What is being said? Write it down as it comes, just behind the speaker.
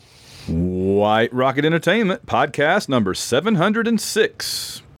White Rocket Entertainment, podcast number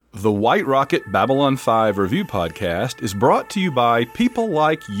 706. The White Rocket Babylon 5 review podcast is brought to you by people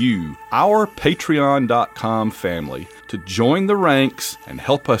like you, our Patreon.com family. To join the ranks and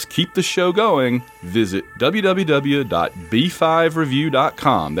help us keep the show going, visit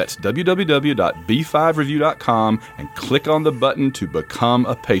www.b5review.com. That's www.b5review.com and click on the button to become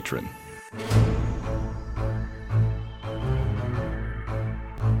a patron.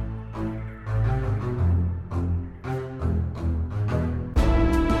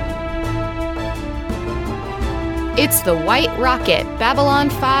 It's the White Rocket Babylon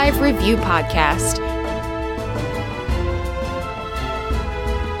 5 Review Podcast.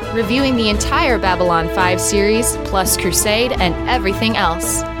 Reviewing the entire Babylon 5 series, plus Crusade and everything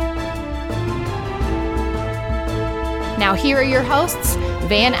else. Now here are your hosts,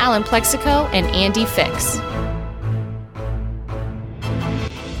 Van Allen Plexico and Andy Fix.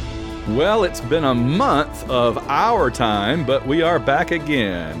 Well, it's been a month of our time, but we are back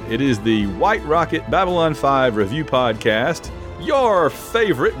again. It is the White Rocket Babylon 5 Review Podcast, your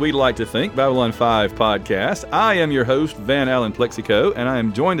favorite, we'd like to think, Babylon 5 podcast. I am your host, Van Allen Plexico, and I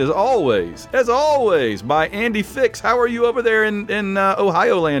am joined as always, by Andy Fix. How are you over there in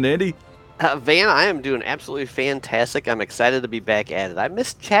Ohio land, Andy? Van, I am doing absolutely fantastic. I'm excited to be back at it. I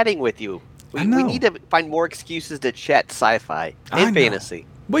miss chatting with you. We need to find more excuses to chat sci-fi and fantasy.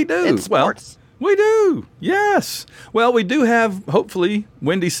 We do. And sports. Well, we do. Yes. Well, we do have, hopefully,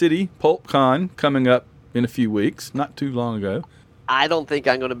 Windy City PulpCon coming up in a few weeks, not too long ago. I don't think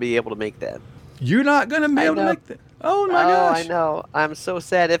I'm going to be able to make that. You're not going to be able to make that? Oh, my gosh. I know. I'm so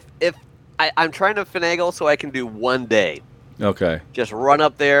sad. If I'm trying to finagle so I can do one day. Okay. Just run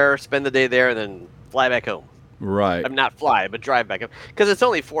up there, spend the day there, and then fly back home. Right. I'm not fly, but drive back home. Because it's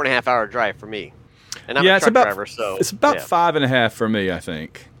only 4.5 hour drive for me. And I'm a truck driver, so... It's about 5.5 for me, I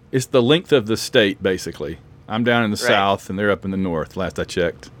think. It's the length of the state, basically. I'm down in the south, and they're up in the north, last I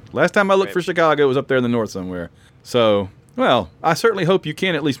checked. Last time I looked for Chicago, it was up there in the north somewhere. So, well, I certainly hope you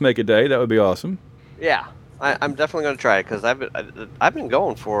can at least make a day. That would be awesome. Yeah, I'm definitely going to try it, because I've been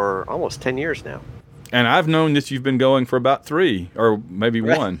going for almost 10 years now. And I've known that you've been going for about 3, or maybe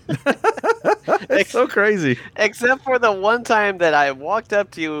 1. It's so crazy. Except for the one time that I walked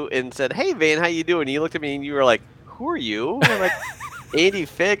up to you and said, "Hey, Van, how you doing?" You looked at me and you were like, "Who are you?" I'm like, "Andy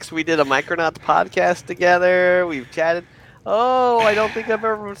Fix. We did a Micronauts podcast together. We've chatted." "Oh, I don't think I've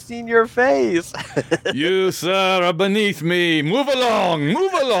ever seen your face." "You, sir, are beneath me. Move along.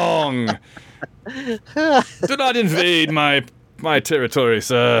 Move along. Do not invade my territory,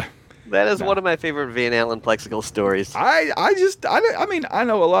 sir." That is one of my favorite Van Allen Plexical stories. I mean, I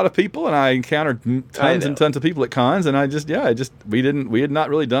know a lot of people, and I encountered tons and tons of people at cons, and we had not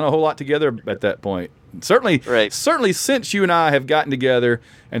really done a whole lot together at that point. Certainly since you and I have gotten together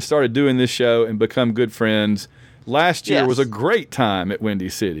and started doing this show and become good friends, last year was a great time at Windy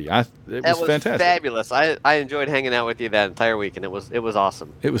City. It was fantastic. Fabulous. I enjoyed hanging out with you that entire week, and it was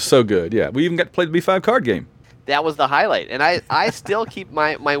awesome. It was so good, yeah. We even got to play the B5 card game. That was the highlight, and I still keep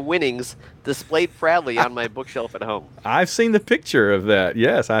my winnings displayed proudly on my bookshelf at home. I've seen the picture of that.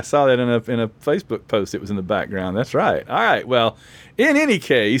 Yes, I saw that in a Facebook post. It was in the background. That's right. All right. Well, in any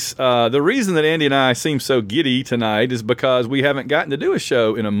case, the reason that Andy and I seem so giddy tonight is because we haven't gotten to do a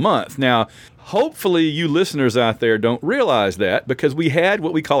show in a month. Now, hopefully you listeners out there don't realize that, because we had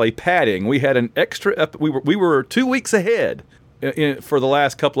what we call a padding. We had an extra. We were 2 weeks ahead for the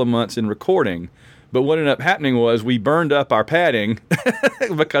last couple of months in recording. But what ended up happening was we burned up our padding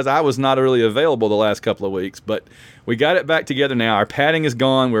because I was not really available the last couple of weeks. But we got it back together now. Our padding is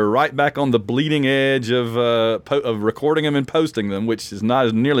gone. We're right back on the bleeding edge of recording them and posting them, which is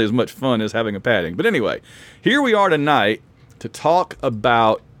not nearly as much fun as having a padding. But anyway, here we are tonight to talk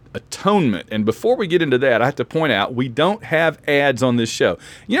about Atonement. And before we get into that, I have to point out we don't have ads on this show.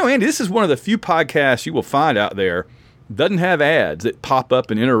 You know, Andy, this is one of the few podcasts you will find out there doesn't have ads that pop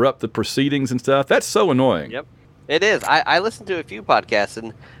up and interrupt the proceedings and stuff. That's so annoying. Yep, it is. I listen to a few podcasts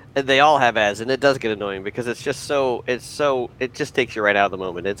and they all have ads, and it does get annoying because it just takes you right out of the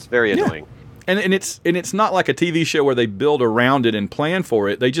moment. It's very annoying. And it's not like a TV show where they build around it and plan for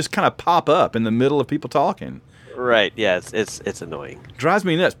it. They just kind of pop up in the middle of people talking. Right. Yeah. It's annoying. Drives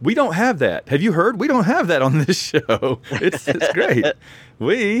me nuts. We don't have that. Have you heard? We don't have that on this show. It's great.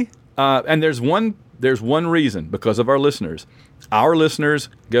 And there's one reason, because of our listeners. Our listeners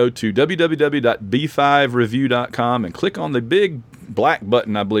go to www.b5review.com and click on the big black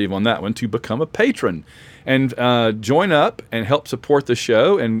button, I believe, on that one to become a patron and join up and help support the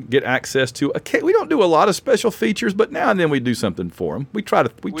show and get access to. We don't do a lot of special features, but now and then we do something for them. We try to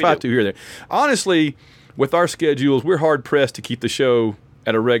here and there. Honestly, with our schedules, we're hard pressed to keep the show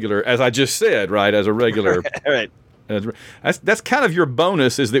at a regular, as I just said, right, as a regular. Right. That's kind of your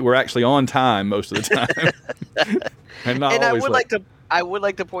bonus, is that we're actually on time most of the time. and not And always I would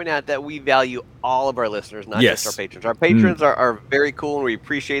like to point out that we value all of our listeners, not Yes. just our patrons. Our patrons are very cool, and we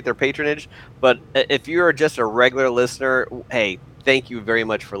appreciate their patronage. But if you're just a regular listener, hey, thank you very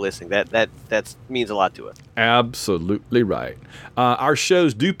much for listening. That means a lot to us. Absolutely right. Our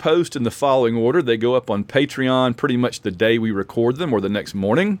shows do post in the following order. They go up on Patreon pretty much the day we record them, or the next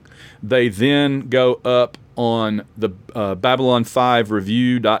morning. They then go up on the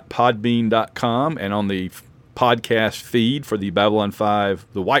Babylon5review.podbean.com and on the podcast feed for the Babylon 5,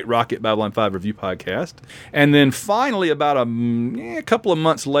 the White Rocket Babylon 5 review podcast. And then finally, about a couple of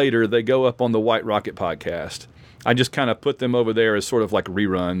months later, they go up on the White Rocket podcast. I just kind of put them over there as sort of like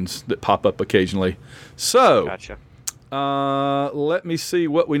reruns that pop up occasionally. So, Gotcha. Let me see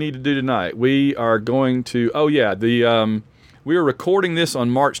what we need to do tonight. We are going to, we are recording this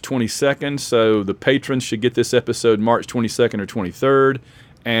on March 22nd, so the patrons should get this episode March 22nd or 23rd,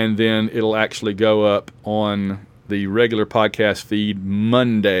 and then it'll actually go up on the regular podcast feed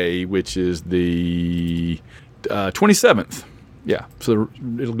Monday, which is the 27th. Yeah, so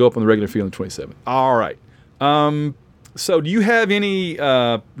it'll go up on the regular feed on the 27th. All right. So do you have any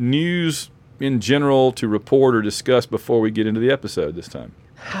news in general to report or discuss before we get into the episode this time?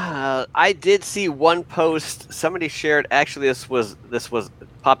 I did see one post somebody shared. Actually, this was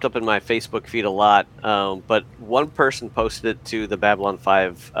popped up in my Facebook feed a lot. But one person posted it to the Babylon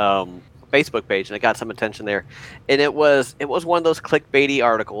 5 Facebook page, and it got some attention there. And it was one of those clickbaity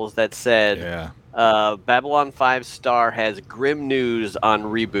articles that said, Babylon 5 star has grim news on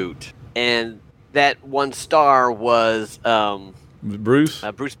reboot, and that one star was Bruce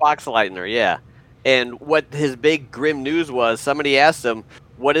Boxleitner, yeah. And what his big grim news was, somebody asked him,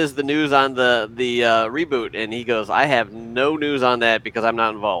 "What is the news on the reboot?" And he goes, "I have no news on that because I'm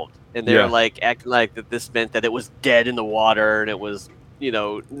not involved." And they're like acting like that this meant that it was dead in the water and it was,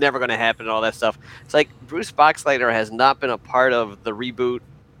 never going to happen and all that stuff. It's like Bruce Boxleitner has not been a part of the reboot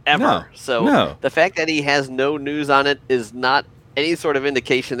ever. The fact that he has no news on it is not any sort of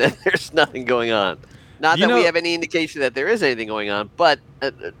indication that there's nothing going on. Not that we have any indication that there is anything going on, but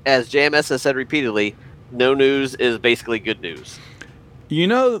as JMS has said repeatedly, no news is basically good news.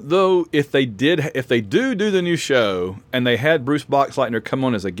 Though, if they do the new show and they had Bruce Boxleitner come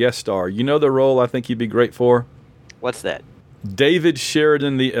on as a guest star, the role I think he'd be great for? What's that? David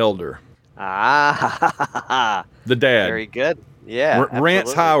Sheridan the Elder. Ah, the dad. Very good. Yeah,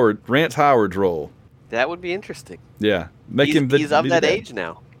 Rance Howard's role. That would be interesting. Yeah, he's of that age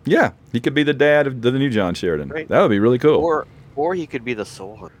now. Yeah, he could be the dad of the new John Sheridan. Right. That would be really cool. Or he could be the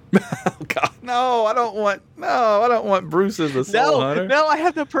soul hunter. Oh God, no! I don't want Bruce as the soul hunter. No, I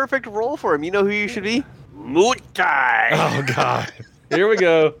have the perfect role for him. You know who you should be? Mutai. Oh God, here we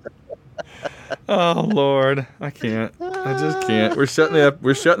go. Oh Lord, I can't. I just can't. We're shutting the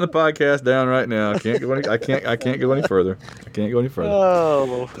podcast down right now. I can't go any further.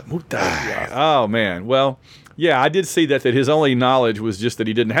 Oh. Oh man. Well, yeah, I did see that his only knowledge was just that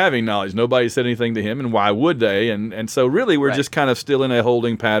he didn't have any knowledge. Nobody said anything to him, and why would they? And so really we're just kind of still in a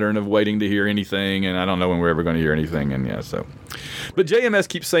holding pattern of waiting to hear anything, and I don't know when we're ever going to hear anything. And but JMS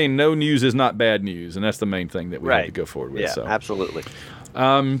keeps saying no news is not bad news, and that's the main thing that we have to go forward with. Yeah, so. absolutely.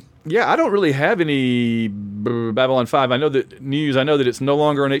 I don't really have any Babylon 5. I know that it's no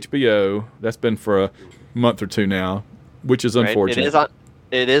longer on HBO. That's been for a month or two now, which is unfortunate.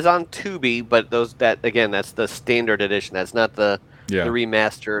 It is on Tubi, but that's the standard edition. That's not the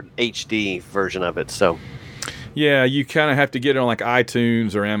remastered HD version of it. So, yeah, you kind of have to get it on like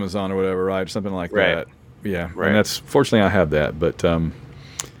iTunes or Amazon or whatever, right? Or something like that. Yeah, right. And fortunately I have that. But all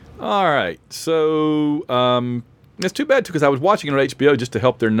right, so it's too bad too, because I was watching it on HBO just to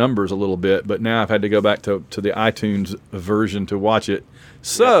help their numbers a little bit, but now I've had to go back to the iTunes version to watch it.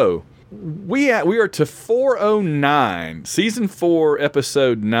 So. We are to 409, season 4,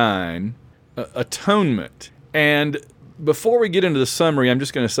 episode 9, Atonement. And before we get into the summary, I'm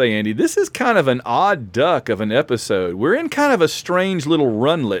just going to say, Andy, this is kind of an odd duck of an episode. We're in kind of a strange little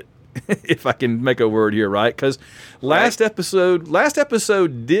runlet, if I can make a word here, right? Because last episode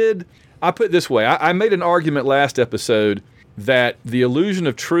did, I put it this way, I made an argument last episode that the Illusion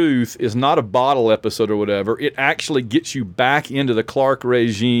of Truth is not a bottle episode or whatever. It actually gets you back into the Clark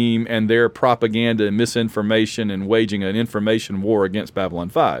regime and their propaganda and misinformation and waging an information war against Babylon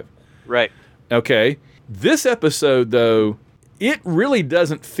 5. Right. Okay. This episode, though, it really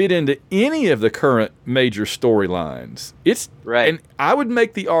doesn't fit into any of the current major storylines. And I would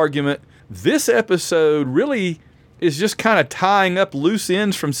make the argument this episode really is just kind of tying up loose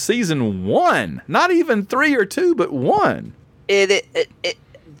ends from season 1. Not even 3 or 2, but 1.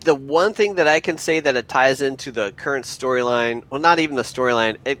 The one thing that I can say that it ties into the current storyline, well, not even the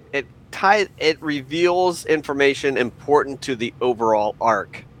storyline, it reveals information important to the overall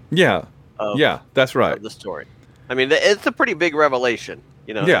arc. Yeah, that's right. Of the story. I mean, it's a pretty big revelation,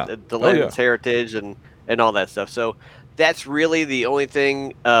 the Lennon's heritage and all that stuff. So that's really the only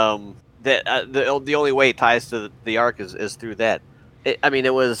thing that the only way it ties to the arc is through that.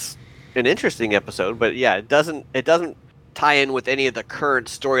 It was an interesting episode, but yeah, it doesn't tie in with any of the current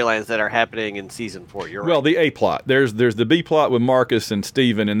storylines that are happening in season 4. You're right. Well, the A plot. There's the B plot with Marcus and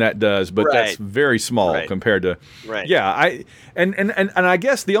Steven, and that does, but that's very small compared to. Right. Yeah, and I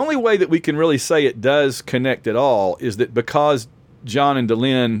guess the only way that we can really say it does connect at all is that because John and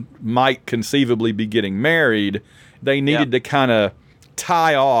Delenn might conceivably be getting married, they needed to kind of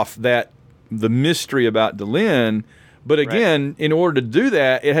tie off the mystery about Delenn. But again, in order to do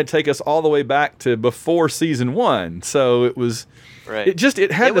that, it had to take us all the way back to before season 1. So it was, a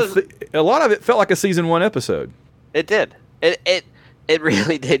lot of it felt like a season 1 episode. It did. It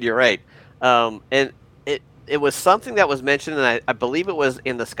really did. You're right. And it was something that was mentioned, and I believe it was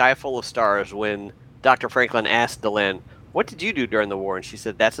in The Sky Full of Stars when Dr. Franklin asked Delenn, "What did you do during the war?" And she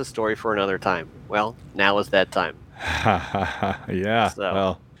said, "That's a story for another time." Well, now is that time. Yeah. So.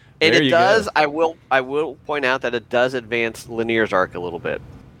 Well. And it does. I will point out that it does advance Lanier's arc a little bit.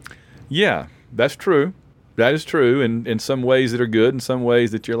 Yeah, that's true. That is true. In some ways that are good, in some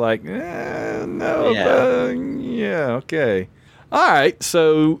ways that you're like, no. Okay. All right.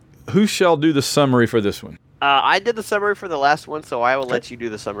 So who shall do the summary for this one? I did the summary for the last one, so I will let you do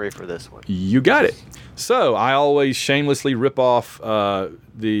the summary for this one. You got it. So I always shamelessly rip off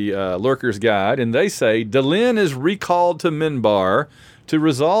the Lurker's Guide, and they say Delenn is recalled to Minbar to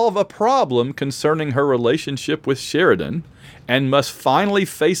resolve a problem concerning her relationship with Sheridan, and must finally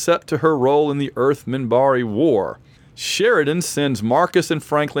face up to her role in the Earth-Minbari War. Sheridan sends Marcus and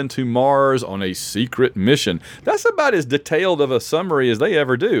Franklin to Mars on a secret mission. That's about as detailed of a summary as they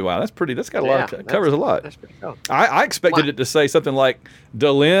ever do. Wow, that's got a lot. Covers a lot. That's pretty cool. I expected it to say something like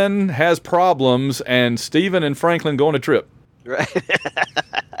Delenn has problems and Steven and Franklin go on a trip. Right.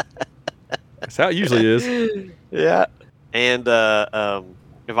 That's how it usually is. Yeah. And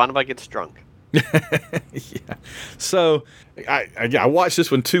Ivanova gets drunk. Yeah. So I watched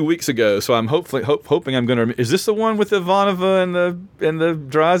this one 2 weeks ago. So I'm hoping I'm gonna. Is this the one with Ivanova and the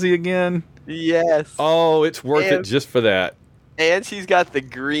Drazi again? Yes. Oh, it's worth it just for that. And she's got the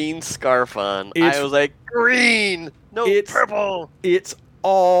green scarf on. I was like, green, purple. It's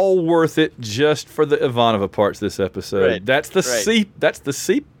all worth it just for the Ivanova parts this episode. Right. That's the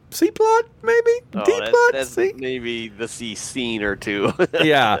C plot, maybe? D plot? That's C? maybe the C scene or two.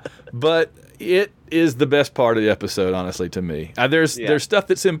 Yeah, but it is the best part of the episode, honestly, to me. There's stuff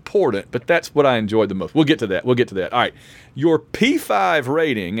that's important, but that's what I enjoyed the most. We'll get to that. All right, your P5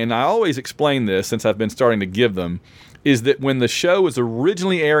 rating, and I always explain this since I've been starting to give them, is that when the show was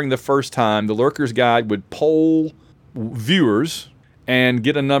originally airing the first time, the Lurker's Guide would poll viewers and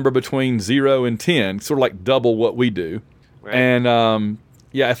get a number between 0 and 10, sort of like double what we do. Right. And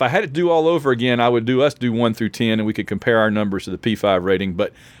if I had to do all over again, I would do 1 through 10, and we could compare our numbers to the P5 rating.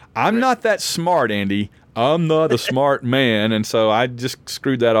 But I'm not that smart, Andy. I'm not a smart man, and so I just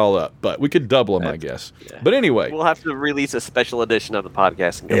screwed that all up. But we could double them, I guess. Yeah. But anyway. We'll have to release a special edition of the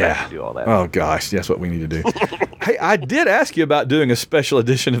podcast and go back and do all that. Oh, gosh, that's what we need to do. Hey, I did ask you about doing a special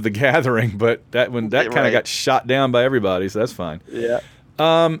edition of The Gathering, but that kind of got shot down by everybody, so that's fine. Yeah.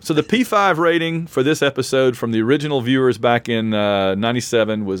 So the P5 rating for this episode from the original viewers back in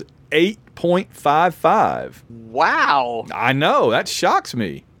 97 was 8.55. Wow. I know. That shocks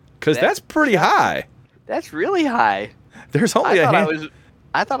me because that's pretty high. That's really high. There's only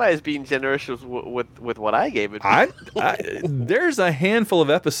I thought I was being generous with what I gave it. There's a handful of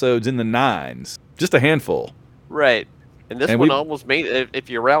episodes in the 9s. Just a handful. Right. And this one almost made it if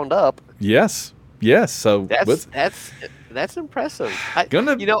you round up. Yes. So that's impressive. I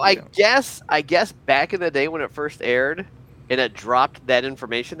guess back in the day when it first aired and it dropped that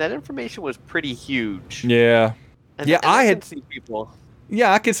information was pretty huge. Yeah. And I could see people.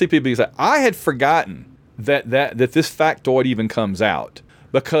 Yeah, I can see people say I had forgotten that this factoid even comes out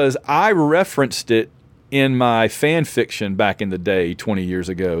because I referenced it in my fan fiction back in the day 20 years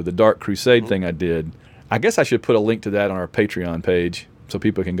ago, the Dark Crusade thing I did. I guess I should put a link to that on our Patreon page so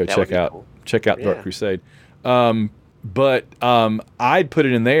people can go check out Dark Crusade. But I'd put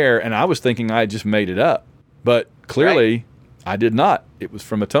it in there, and I was thinking I had just made it up. But clearly, I did not. It was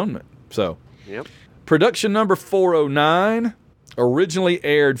from Atonement. So, production number 409 originally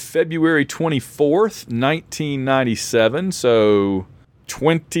aired February 24th, 1997. So,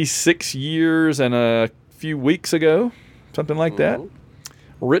 26 years and a few weeks ago. something like that.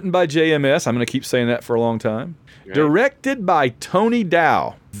 Written by JMS. I'm going to keep saying that for a long time. Right. Directed by Tony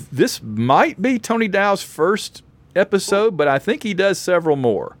Dow. This might be Tony Dow's first episode, but I think he does several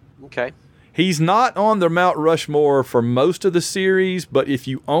more. Okay. He's not on the Mount Rushmore for most of the series, but if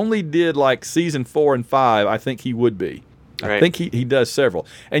you only did like season 4 and 5, I think he would be. Right. I think he does several.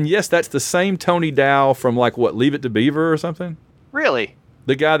 And yes, that's the same Tony Dow from like what, Leave It to Beaver or something? Really?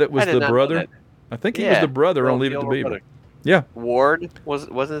 The guy that was the brother? I think he was the brother on Leave It to Beaver. Brother. Yeah. Ward?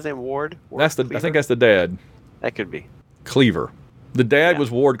 Wasn't his name Ward? I think that's the dad. That could be. Cleaver. The dad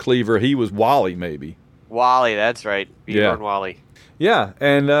was Ward Cleaver. He was Wally, maybe. Wally, that's right. Beaver and Wally. Yeah,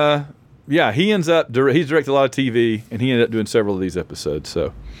 and he ends up he's directed a lot of TV, and he ended up doing several of these episodes.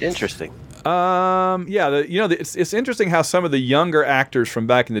 So interesting. It's interesting how some of the younger actors from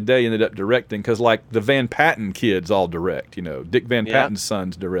back in the day ended up directing, because like the Van Patten kids all direct. Dick Van Patten's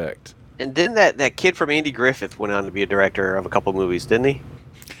sons direct. And didn't that kid from Andy Griffith went on to be a director of a couple movies, didn't he?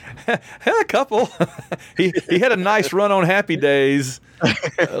 A couple. he had a nice run on Happy Days,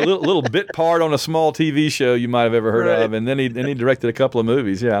 a little bit part on a small TV show you might have ever heard of, and then he directed a couple of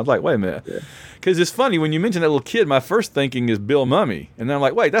movies. Yeah, I was like, wait a minute, because it's funny when you mention that little kid. My first thinking is Bill Mummy, and then I'm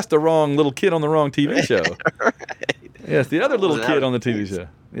like, wait, that's the wrong little kid on the wrong TV show. Right. Yes, the other little kid on the TV show.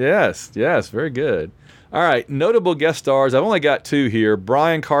 Yes, very good. All right, notable guest stars. I've only got 2 here.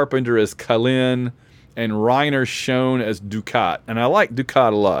 Brian Carpenter as Kalin, and Reiner Schoen as Dukat. And I like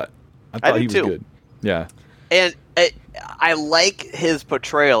Dukat a lot. I thought he was good. Yeah. And I like his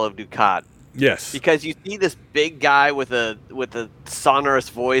portrayal of Dukat. Yes. Because you see this big guy with a sonorous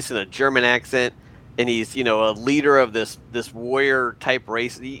voice and a German accent, and he's, a leader of this warrior type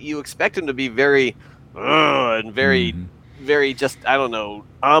race. You expect him to be very and very very just, I don't know,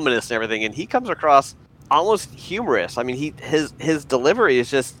 ominous and everything, and he comes across almost humorous. I mean, his delivery is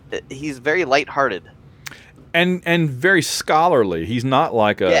just, he's very lighthearted. And very scholarly. He's not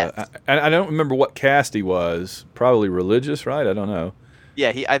like I don't remember what caste he was. Probably religious, right? I don't know.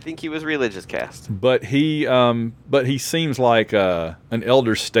 Yeah, I think he was religious caste. But he seems like an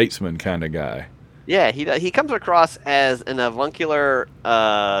elder statesman kind of guy. Yeah, he comes across as an avuncular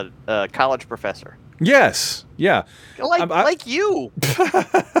college professor. Yes. Yeah. Like you.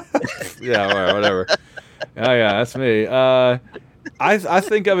 Yeah, whatever. Oh yeah, that's me. I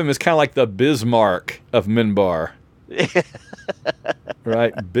think of him as kind of like the Bismarck of Minbar.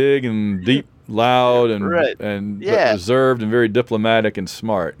 Right? Big and deep, loud, and but reserved and very diplomatic and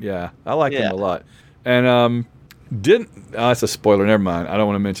smart. Yeah, I like him a lot. And that's a spoiler. Never mind. I don't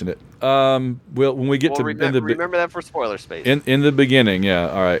want to mention it. When we get to remember that for spoiler space. In the beginning, yeah.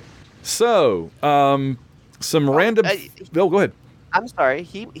 All right. So, some random. Bill, go ahead. I'm sorry.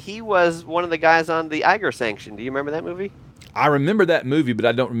 He was one of the guys on the Iger Sanction. Do you remember that movie? I remember that movie, but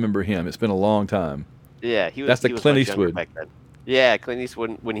I don't remember him. It's been a long time. Yeah, he was. That's the Clint Eastwood. Back then. Yeah, Clint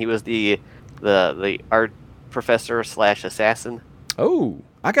Eastwood when he was the art professor / assassin. Oh,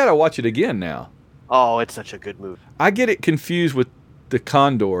 I gotta watch it again now. Oh, it's such a good movie. I get it confused with the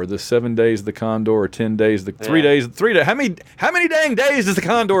Condor, the 7 days of the Condor, or 10 days, 3 days, 3 days. How many dang days does the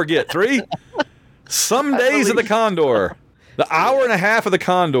Condor get? 3? Some days of the Condor. The hour and a half of the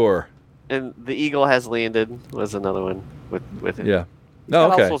Condor. And The Eagle Has Landed was another one with it. Yeah.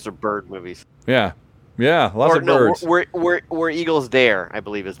 Oh, okay. All sorts of bird movies. Yeah. Yeah, lots of birds. Where Eagles Dare, I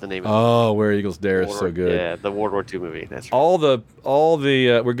believe, is the name of it. Oh, Where Eagles Dare is so good. Yeah, the World War II movie. That's right. All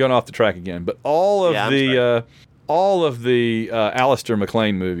the we're going off the track again, but all of the Alistair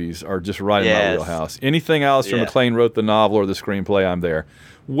MacLean movies are just right in my wheelhouse. Anything Alistair MacLean wrote, the novel or the screenplay, I'm there.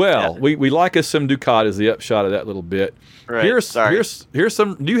 Well, we like us some Dukat is the upshot of that little bit. Right. Here's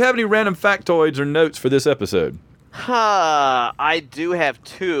some. Do you have any random factoids or notes for this episode? I do have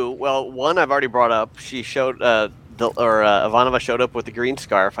 2. Well, one I've already brought up. She showed Ivanova showed up with the green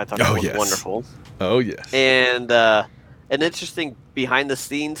scarf. I thought that was wonderful. Oh yes. And an interesting behind the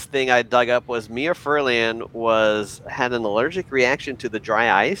scenes thing I dug up was Mia Furlan had an allergic reaction to the dry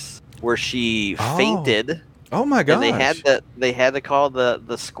ice where she fainted. Oh my gosh. And they had to call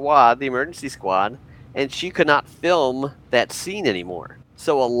the squad, the emergency squad, and she could not film that scene anymore.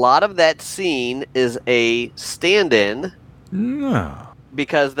 So a lot of that scene is a stand-in. No.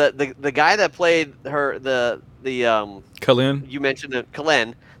 Because the guy that played her Kalin? You mentioned it,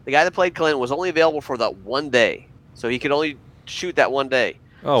 Kalin. The guy that played Kalin was only available for that one day. So he could only shoot that one day.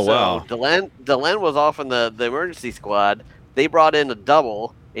 Oh, wow. Delenn was off in the emergency squad. They brought in a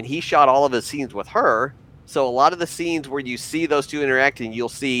double, and he shot all of his scenes with her. So a lot of the scenes where you see those two interacting, you'll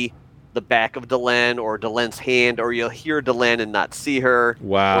see the back of Delenn or Delenn's hand, or you'll hear Delenn and not see her.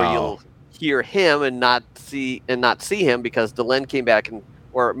 Wow. Or you'll hear him and not see him because Delenn came back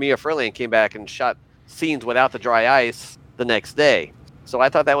or Mia Furlan came back and shot scenes without the dry ice, the next day. So I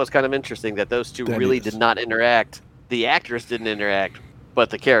thought that was kind of interesting that those two really did not interact. The actors didn't interact,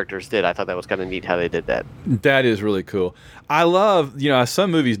 but the characters did. I thought that was kind of neat how they did that. That is really cool. I love, some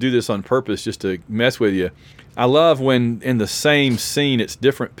movies do this on purpose just to mess with you. I love when in the same scene it's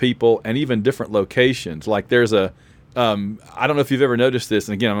different people and even different locations. Like there's I don't know if you've ever noticed this,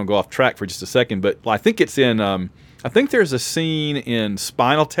 and again I'm going to go off track for just a second, but I think it's in, I think there's a scene in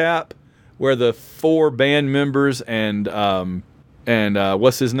Spinal Tap where the 4 band members and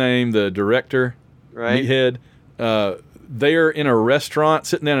what's his name, the director, right? Meathead, they're in a restaurant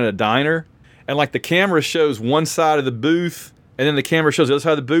sitting down in a diner, and like the camera shows one side of the booth and then the camera shows the other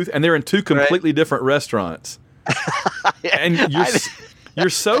side of the booth, and they're in 2 completely different restaurants. And you're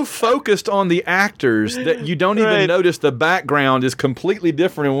so focused on the actors that you don't even notice the background is completely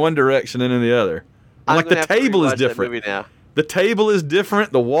different in one direction than in the other. And like the table is different. The table is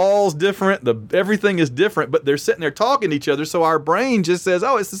different, the wall's different, everything is different, but they're sitting there talking to each other, so our brain just says,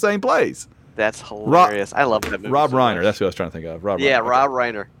 "Oh, it's the same place." That's hilarious. I love that movie. Rob so Reiner, much. that's who I was trying to think of. Rob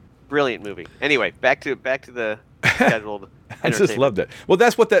Reiner. Brilliant movie. Anyway, back to the scheduled I just loved it. Well,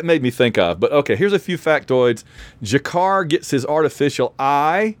 that's what that made me think of. But okay, here's a few factoids. Jakar gets his artificial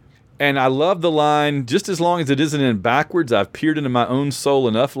eye, and I love the line, "Just as long as it isn't in backwards, I've peered into my own soul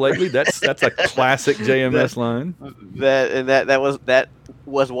enough lately." That's a classic JMS line. That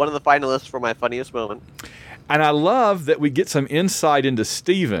was one of the finalists for my funniest moment. And I love that we get some insight into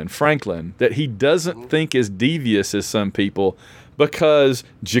Stephen Franklin, that he doesn't think as devious as some people, because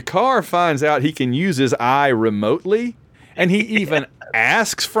Jakar finds out he can use his eye remotely, and he even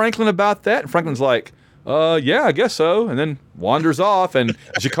asks Franklin about that, and Franklin's like, yeah, I guess so, and then wanders off, and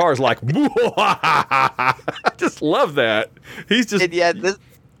Jakar's like, I just love that. He's just,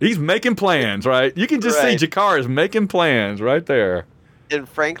 he's making plans, right? You can just see Jakar is making plans right there. And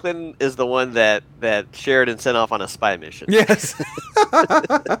Franklin is the one that Sheridan sent off on a spy mission. Yes.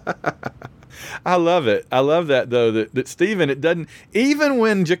 I love it. I love that, though, that Stephen, it doesn't, even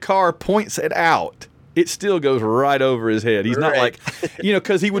when Jakar points it out, it still goes right over his head. He's not like,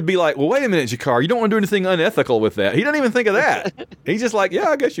 because he would be like, well, wait a minute, Jakar, you don't want to do anything unethical with that. He doesn't even think of that. He's just like, yeah,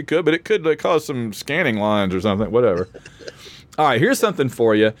 I guess you could, but it could cause some scanning lines or something, whatever. All right, here's something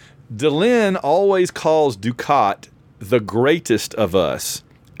for you. Delenn always calls Dukat the greatest of us.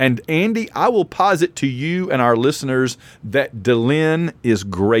 And Andy, I will posit to you and our listeners that Delenn is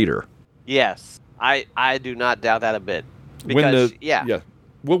greater. Yes, I do not doubt that a bit. Because,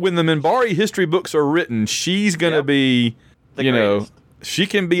 well, when the Minbari history books are written, she's going to be, greatest. She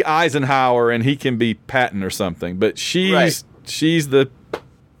can be Eisenhower and he can be Patton or something. But she's the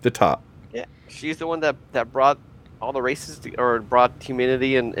top. Yeah, she's the one that brought all the races or brought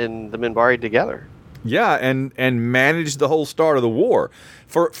humanity and the Minbari together. Yeah, and managed the whole start of the war.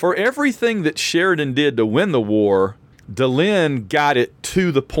 For everything that Sheridan did to win the war, Delenn got it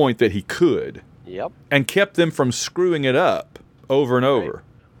to the point that he could. Yep. And kept them from screwing it up over and over.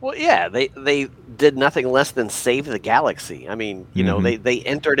 Well, yeah, they did nothing less than save the galaxy. I mean, they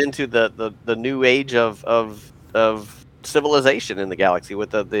entered into the new age of civilization in the galaxy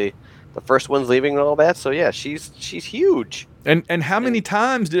with the first ones leaving and all that. So yeah, she's huge. And how many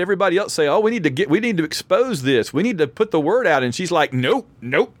times did everybody else say, "Oh, we need to expose this. We need to put the word out," and she's like, "Nope,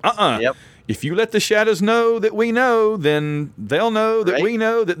 Yep. If you let the shadows know that we know, then they'll know that we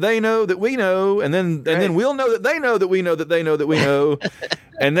know that they know that we know, and then we'll know that they know that we know that they know that we know,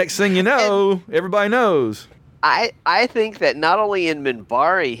 and next thing you know, everybody knows." I think that not only in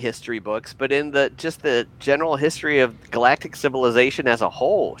Minbari history books, but in the general history of galactic civilization as a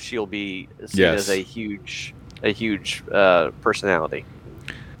whole, she'll be seen as a huge personality.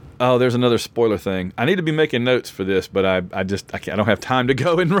 Oh, there's another spoiler thing. I need to be making notes for this, but I don't have time to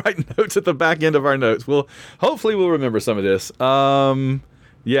go and write notes at the back end of our notes. Hopefully we'll remember some of this. We'll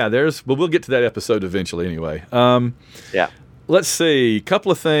get to that episode eventually anyway. Let's see. A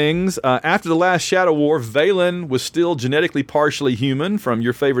couple of things. After the last Shadow War, Valen was still genetically partially human from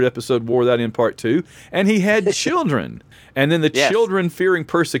your favorite episode, War Without End Part 2, and he had children. And then the children, fearing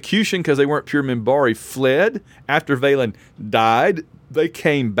persecution because they weren't pure Minbari, fled. After Valen died, they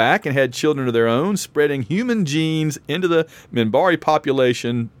came back and had children of their own, spreading human genes into the Minbari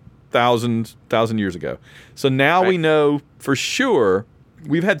population thousand years ago. So now we know for sure,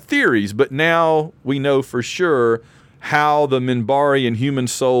 we've had theories, but now we know for sure how the Minbari and human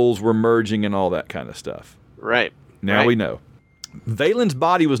souls were merging and all that kind of stuff. Right. Now we know. Valen's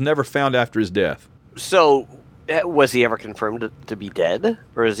body was never found after his death. So, was he ever confirmed to be dead?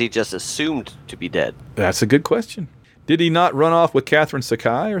 Or is he just assumed to be dead? That's a good question. Did he not run off with Catherine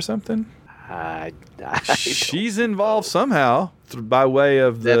Sakai or something? I She's involved somehow by way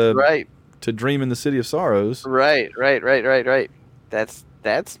of the to Dream in the City of Sorrows. Right. That's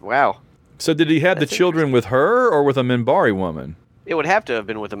wow. So did he have the children with her or with a Minbari woman? It would have to have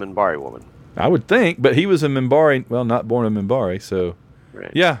been with a Minbari woman. I would think, but he was a Minbari, well, not born a Minbari, so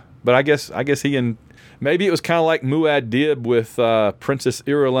Right. yeah. But I guess he and maybe it was kind of like Muad'Dib with Princess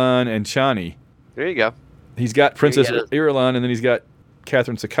Irulan and Chani. There you go. He's got Princess Irulan, and then he's got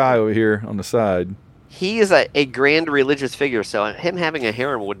Catherine Sakai over here on the side. He is a grand religious figure, so him having a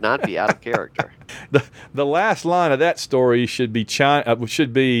harem would not be out of character. The last line of that story should be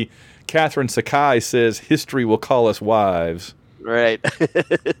Catherine Sakai says, "History will call us wives." Right.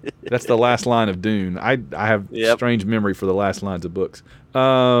 That's the last line of Dune. I have strange memory for the last lines of books.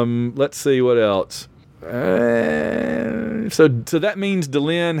 Let's see what else. So that means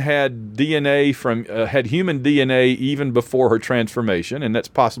Delenn had DNA had human DNA even before her transformation, and that's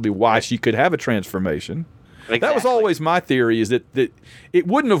possibly why she could have a transformation. Exactly. That was always my theory: is that it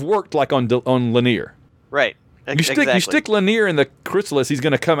wouldn't have worked like on Lanier. Right. You stick Lanier in the chrysalis, he's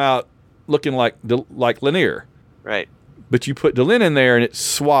going to come out looking like Lanier. Right. But you put Delenn in there, and it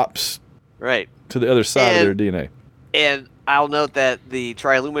swaps to the other side of their DNA. And I'll note that the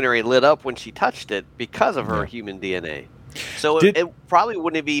Triluminary lit up when she touched it because of her human DNA. So it probably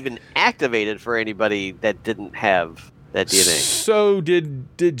wouldn't have even activated for anybody that didn't have that DNA. So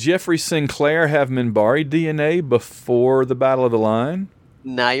did Jeffrey Sinclair have Minbari DNA before the Battle of the Line?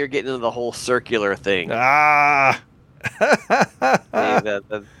 Now you're getting into the whole circular thing. Ah!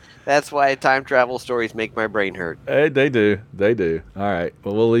 That's why time travel stories make my brain hurt. They do. All right.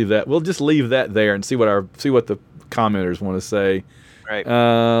 Well, we'll leave that. We'll just leave that there and see what the commenters want to say. Right.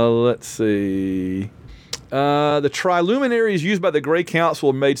 Let's see. The Triluminaries used by the Grey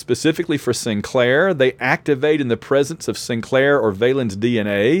Council were made specifically for Sinclair. They activate in the presence of Sinclair or Valen's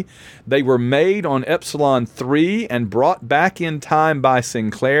DNA. They were made on Epsilon 3 and brought back in time by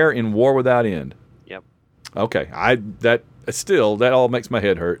Sinclair in War Without End. Yep. Okay. That all makes my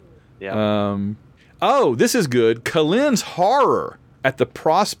head hurt. Yeah. This is good. Kalin's horror at the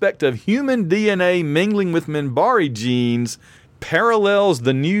prospect of human DNA mingling with Minbari genes parallels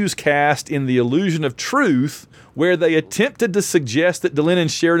the newscast in The Illusion of Truth, where they attempted to suggest that Delenn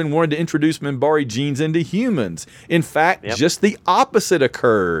and Sheridan wanted to introduce Minbari genes into humans. In fact, just the opposite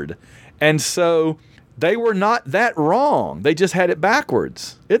occurred. And so they were not that wrong. They just had it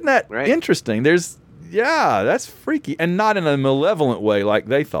backwards. Isn't that interesting? That's freaky. And not in a malevolent way like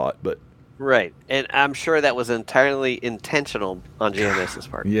they thought, but... Right. And I'm sure that was entirely intentional on JMS's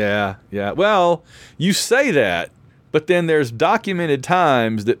part. Yeah. Well, you say that, but then there's documented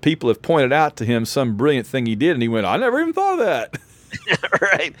times that people have pointed out to him some brilliant thing he did, and he went, I never even thought of that.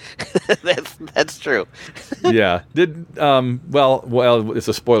 Right. That's true. Yeah. Well, it's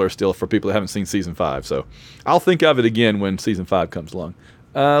a spoiler still for people that haven't seen Season 5, so I'll think of it again when Season 5 comes along.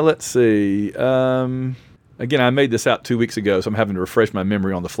 Let's see. Again, I made this out 2 weeks ago, so I'm having to refresh my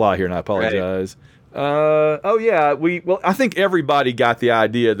memory on the fly here, and I apologize. I think everybody got the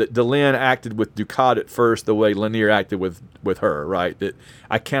idea that Delenn acted with Dukat at first the way Lanier acted with her, right? That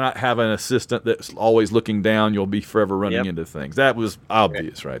I cannot have an assistant that's always looking down, you'll be forever running into things. That was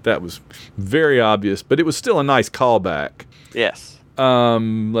obvious, right? That was very obvious, but it was still a nice callback. Yes.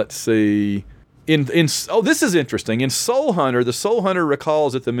 Let's see. This is interesting. In Soul Hunter, the Soul Hunter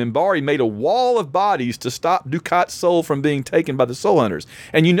recalls that the Minbari made a wall of bodies to stop Dukat's soul from being taken by the Soul Hunters.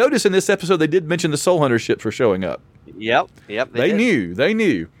 And you notice in this episode they did mention the Soul Hunter ships were showing up. Yep. They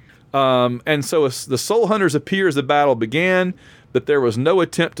knew. And so the Soul Hunters appear as the battle began, but there was no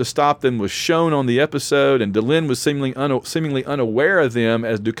attempt to stop them was shown on the episode, and Delenn was seemingly unaware of them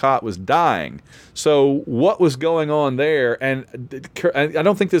as Dukat was dying. So what was going on there? And I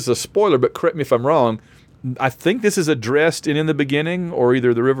don't think this is a spoiler, but correct me if I'm wrong. I think this is addressed in The Beginning or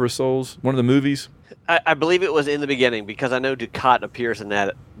either The River of Souls, one of the movies. I believe it was in The Beginning because I know Dukat appears in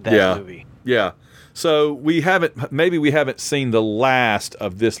that movie. Yeah. So we haven't seen the last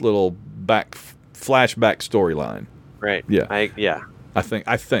of this little flashback storyline. Right. Yeah. I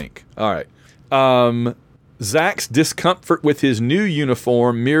think. All right. Zach's discomfort with his new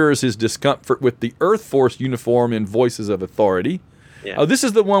uniform mirrors his discomfort with the Earth Force uniform in Voices of Authority. Yeah. Oh, this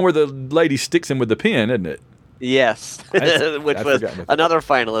is the one where the lady sticks him with the pen, isn't it? Yes. Which was another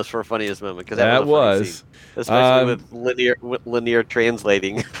finalist for funniest moment because that was a funny scene, especially with Lanier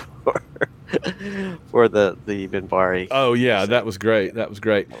translating for the Minbari. Oh yeah, that was great. That was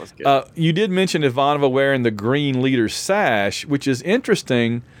good. You did mention Ivanova wearing the green leader's sash, which is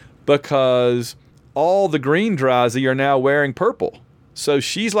interesting because all the green Drazi are now wearing purple. So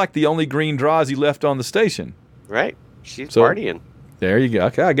she's like the only green Drazi left on the station. Right. She's partying. There you go.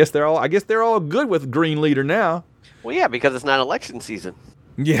 Okay, I guess they're all good with green leader now. Well, yeah, because it's not election season.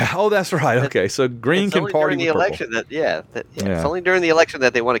 Yeah. Oh, that's right. Okay. So green It's can only party during with the purple. election that yeah. Yeah. It's only during the election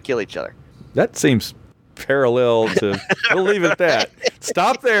that they want to kill each other. That seems parallel to. We'll leave it at that.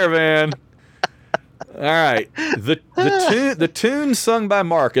 Stop there, man. All right. The tune sung by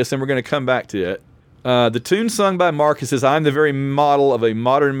Marcus, and we're going to come back to it. The tune sung by Marcus is "I'm the very model of a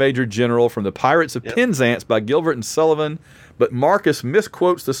modern major general" from the Pirates of Penzance by Gilbert and Sullivan. But Marcus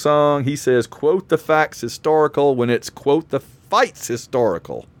misquotes the song. He says, "Quote the facts historical" when it's "quote the fights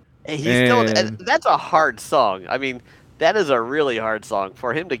historical." That's a hard song. I mean, that is a really hard song.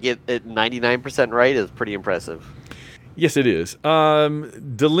 For him to get it 99% right is pretty impressive. Yes, it is.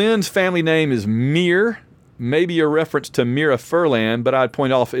 Delenn's family name is Mir, maybe a reference to Mira Furlan, but I'd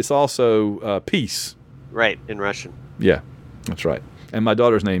point off it's also peace. Right, in Russian. Yeah, that's right. And my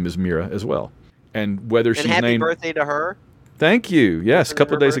daughter's name is Mira as well. And whether she's happy named... birthday to her. Thank you. Yes, a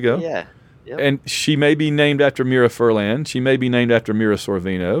couple of days ago. Yeah. Yep. And she may be named after Mira Furlan. She may be named after Mira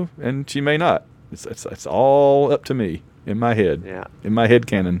Sorvino, and she may not. It's all up to me in my head. Yeah. In my head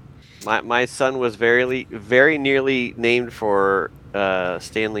canon. My son was very nearly named for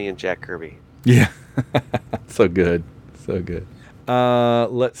Stanley and Jack Kirby. Yeah. So good. So good.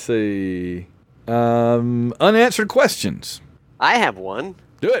 Let's see. Unanswered questions. I have one.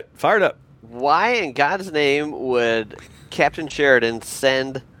 Do it. Fire it up. Why in God's name would Captain Sheridan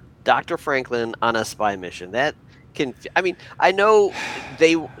send Dr. Franklin on a spy mission? I know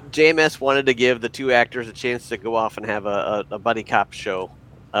JMS wanted to give the two actors a chance to go off and have a buddy cop show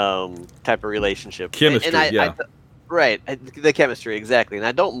type of relationship. Chemistry, yeah. Right, the chemistry, exactly. And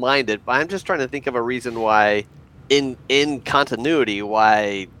I don't mind it, but I'm just trying to think of a reason why, in continuity,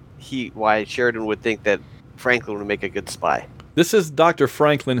 why Sheridan would think that Franklin would make a good spy. This is Dr.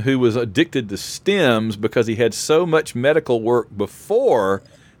 Franklin, who was addicted to stems because he had so much medical work before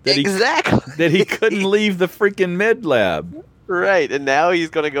that he couldn't leave the freaking med lab. Right, and now he's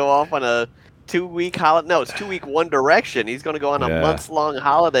going to go off on a 2-week holiday. No, it's 2-week One Direction. He's going to go on a months-long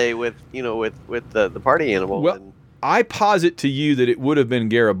holiday with the party animal. Well, I posit to you that it would have been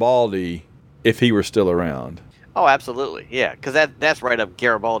Garibaldi if he were still around. Oh, absolutely, yeah, because that's right up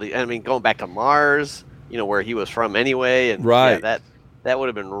Garibaldi. I mean, going back to Mars, where he was from anyway, and right. Yeah, that would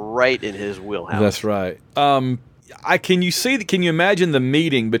have been right in his wheelhouse. That's right. Can you imagine the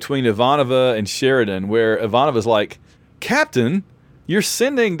meeting between Ivanova and Sheridan where Ivanova's like, "Captain, you're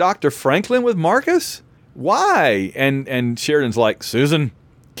sending Dr. Franklin with Marcus? Why?" And Sheridan's like, "Susan,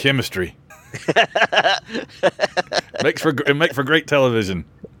 chemistry. Make for great television."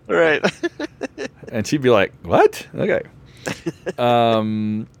 Right. And she'd be like, "What?" Okay.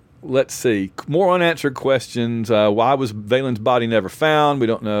 Let's see. More unanswered questions. Why was Valen's body never found? We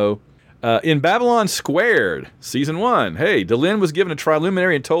don't know. In Babylon Squared, Season 1, hey, Delenn was given a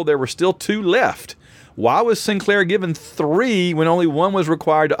triluminary and told there were still 2 left. Why was Sinclair given 3 when only 1 was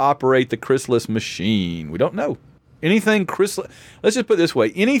required to operate the chrysalis machine? We don't know. Anything chrysalis... Let's just put it this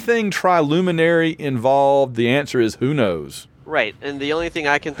way. Anything triluminary involved, the answer is who knows. Right, and the only thing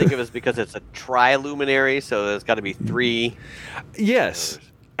I can think of is because it's a triluminary, so there's got to be 3. Yes,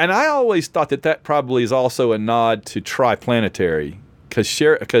 and I always thought that probably is also a nod to triplanetary,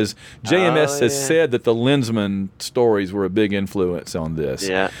 because JMS has said that the Lensman stories were a big influence on this.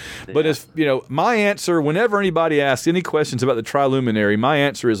 Yeah. But as my answer, whenever anybody asks any questions about the triluminary, my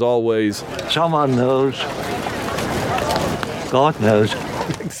answer is always, someone knows. God knows.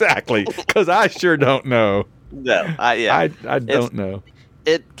 Exactly, because I sure don't know. No, I don't know.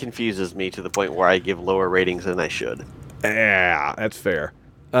 It confuses me to the point where I give lower ratings than I should. Yeah, that's fair.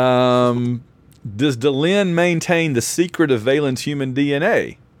 Does Delenn maintain the secret of Valen's human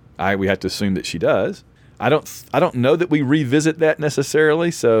DNA? We have to assume that she does. I don't know that we revisit that necessarily,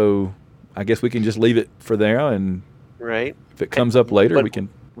 so I guess we can just leave it for now, and right. If it comes up later, we can.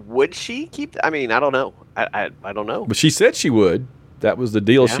 Would she keep? I mean, I don't know. I don't know. But she said she would. That was the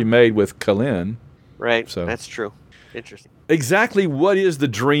deal she made with Kalin. Right. So that's true. Interesting. Exactly what is the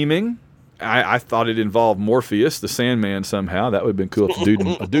dreaming? I thought it involved Morpheus, the Sandman, somehow. That would have been cool if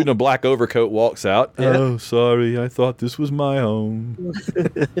a dude in a black overcoat walks out. Yeah. "Oh, sorry, I thought this was my home."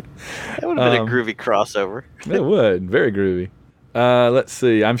 That would have been a groovy crossover. It would. Very groovy. Let's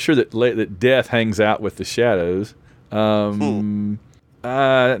see. I'm sure that Death hangs out with the shadows. That's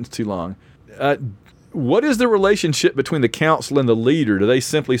too long. What is the relationship between the council and the leader? Do they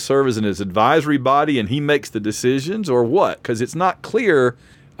simply serve as an advisory body and he makes the decisions, or what? Because it's not clear.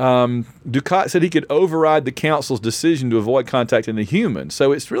 Ducat said he could override the council's decision to avoid contacting the humans,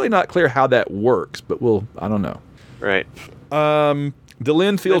 so it's really not clear how that works. But I don't know. Right.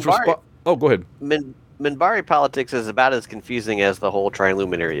 Delenn feels Oh, go ahead. Minbari politics is about as confusing as the whole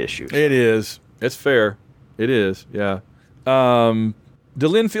triluminary issue. It is. It's fair. It is. Yeah.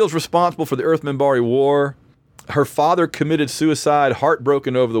 Delenn feels responsible for the Earth-Minbari War. Her father committed suicide,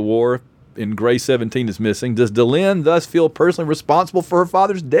 heartbroken over the war, and Gray 17 is missing. Does Delenn thus feel personally responsible for her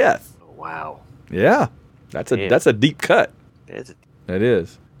father's death? Wow. Yeah, that's a deep cut. That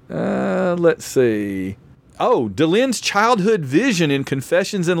is. Let's see. Oh, Delenn's childhood vision in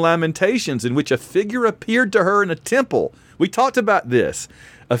Confessions and Lamentations, in which a figure appeared to her in a temple. We talked about this.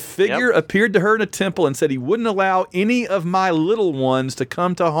 A figure appeared to her in a temple and said he wouldn't allow any of my little ones to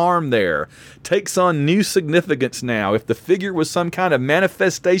come to harm there. Takes on new significance now. If the figure was some kind of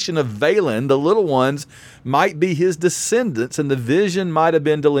manifestation of Valen, the little ones might be his descendants, and the vision might have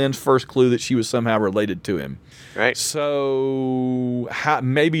been Delenn's first clue that she was somehow related to him. Right. So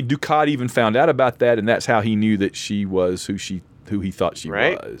maybe Dukat even found out about that, and that's how he knew that she was who he thought she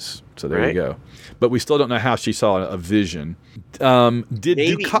was. So there you go. But we still don't know how she saw a vision. Maybe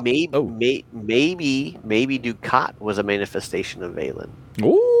Dukat was a manifestation of Valen.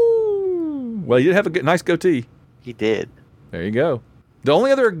 Ooh. Well, he did have a nice goatee. He did. There you go. The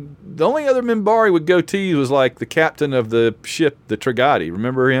only other Minbari with goatees was like the captain of the ship, the Trigati.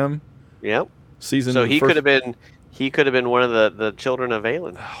 Remember him? Yep. So he could have been one of the children of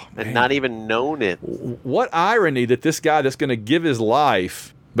Valen and not even known it. What irony that this guy that's going to give his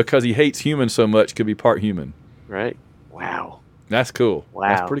life because he hates humans so much could be part human. Right. Wow. That's cool. Wow.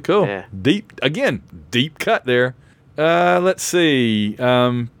 That's pretty cool. Yeah. Deep cut there. Let's see.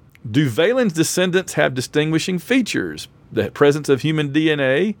 Do Valen's descendants have distinguishing features? The presence of human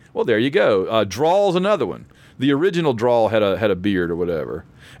DNA? Well, there you go. Drawl's another one. The original Drawl had a beard or whatever.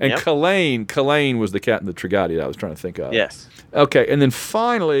 And Kalain was the captain of the Trigati that I was trying to think of. Yes. Okay, and then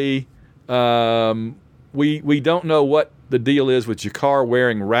finally, we don't know what the deal is with Jakar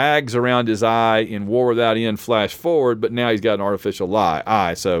wearing rags around his eye in War Without End flash forward, but now he's got an artificial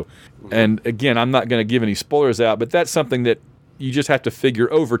eye. So, and again, I'm not going to give any spoilers out, but that's something that you just have to figure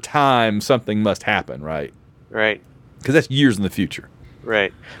over time something must happen, right? Right. Because that's years in the future.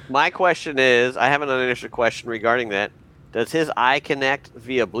 Right. My question is, I have an unanswered question regarding that. Does his eye connect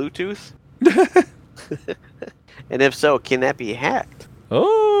via Bluetooth? And if so, can that be hacked?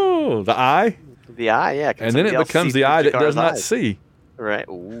 Oh, the eye? The eye, yeah. And then it becomes the eye that does not see. Right.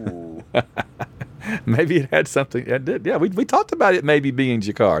 Ooh. Maybe it had something. It did. Yeah, we talked about it maybe being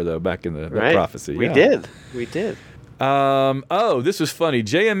Jakar, though, back in the prophecy. We did. This was funny.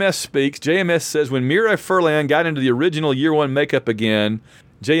 JMS speaks. JMS says, when Mira Furlan got into the original Year One makeup again,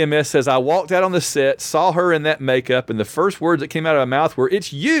 JMS says, I walked out on the set, saw her in that makeup, and the first words that came out of my mouth were,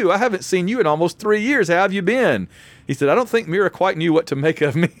 it's you. I haven't seen you in almost 3 years. How have you been? He said, I don't think Mira quite knew what to make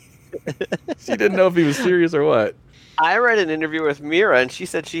of me. She didn't know if he was serious or what. I read an interview with Mira, and she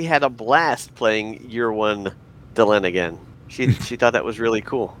said she had a blast playing Year One Delenn again. She thought that was really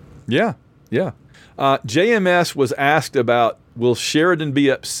cool. Yeah. JMS was asked about, will Sheridan be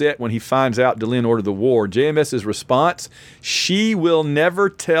upset when he finds out Delenn ordered the war? JMS's response, she will never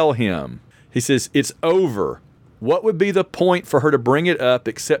tell him. He says, it's over. What would be the point for her to bring it up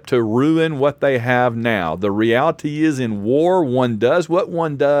except to ruin what they have now? The reality is in war, one does what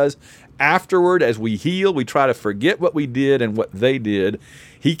one does. Afterward, as we heal, we try to forget what we did and what they did.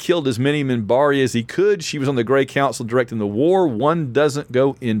 He killed as many Minbari as he could. She was on the Grey Council directing the war. One doesn't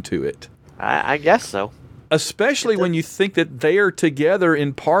go into it. I guess so. Especially when you think that they are together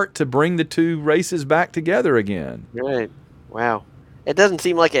in part to bring the two races back together again. Right. Wow. It doesn't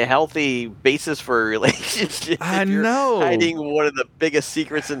seem like a healthy basis for a relationship. I you're know. hiding one of the biggest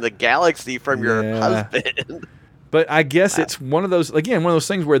secrets in the galaxy from your husband. But I guess it's one of those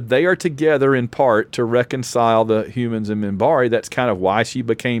things where they are together in part to reconcile the humans and Minbari. That's kind of why she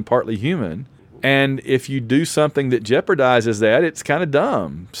became partly human. And if you do something that jeopardizes that, it's kind of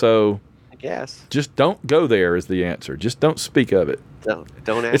dumb. So Yes. just don't go there is the answer. Just don't speak of it. Don't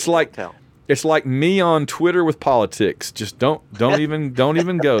ask. Don't tell. It's like me on Twitter with politics. Just don't even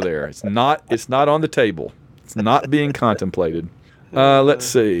go there. It's not on the table. It's not being contemplated. Let's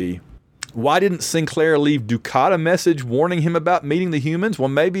see. Why didn't Sinclair leave Dukat a message warning him about meeting the humans? Well,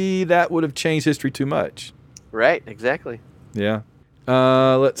 maybe that would have changed history too much. Right. Exactly. Yeah.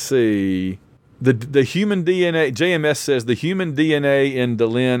 Let's see. The human DNA, JMS says the human DNA in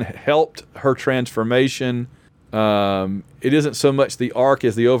Delenn helped her transformation. It isn't so much the arc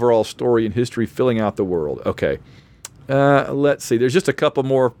as the overall story and history filling out the world. Okay. Let's see. There's just a couple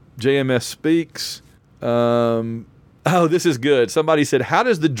more JMS speaks. Oh, this is good. Somebody said, how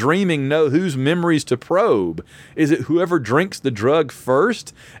does the dreaming know whose memories to probe? Is it whoever drinks the drug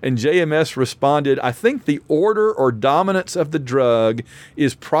first? And JMS responded, I think the order or dominance of the drug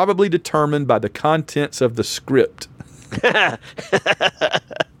is probably determined by the contents of the script.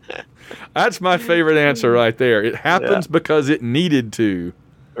 That's my favorite answer right there. It happens because it needed to.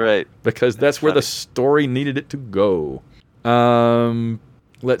 Right. Because that's where the story needed it to go.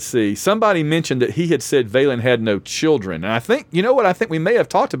 Let's see. Somebody mentioned that he had said Valen had no children. And I think, you know what? I think we may have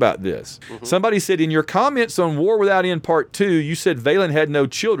talked about this. Mm-hmm. Somebody said, in your comments on War Without End Part 2, you said Valen had no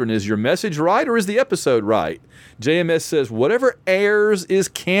children. Is your message right or is the episode right? JMS says, whatever airs is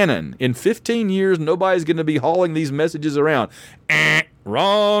canon. In 15 years, nobody's going to be hauling these messages around.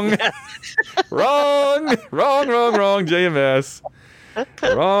 Wrong. Wrong, JMS.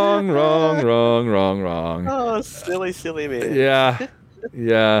 Wrong. Oh, silly man.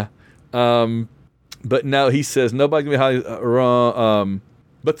 Yeah. But no, he says nobody's going to be wrong.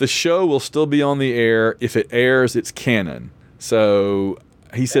 But the show will still be on the air. If it airs, it's canon. So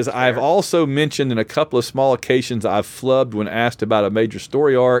he says, I've also mentioned in a couple of small occasions I've flubbed when asked about a major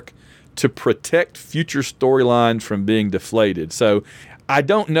story arc to protect future storylines from being deflated. So I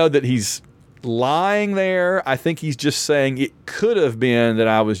don't know that he's lying there. I think he's just saying it could have been that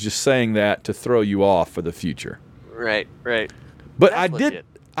I was just saying that to throw you off for the future. Right. But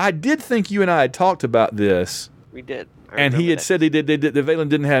I did think you and I had talked about this. We did. And he had said that Valen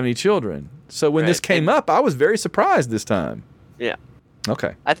didn't have any children. So when this came up, I was very surprised this time. Yeah.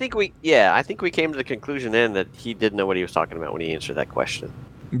 Okay. I think we came to the conclusion then that he didn't know what he was talking about when he answered that question.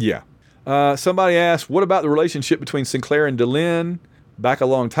 Yeah. Somebody asked, what about the relationship between Sinclair and Delenn? Back a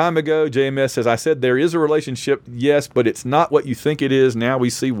long time ago, JMS says, I said there is a relationship, yes, but it's not what you think it is. Now we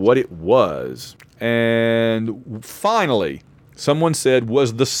see what it was. And finally, someone said,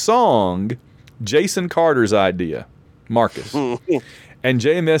 was the song Jason Carter's idea? Marcus. And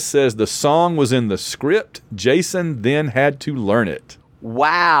JMS says the song was in the script. Jason then had to learn it.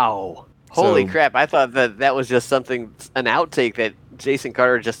 Wow. Holy crap. I thought that was just an outtake that Jason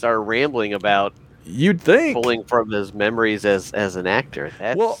Carter just started rambling about. You'd think. Pulling from his memories as an actor.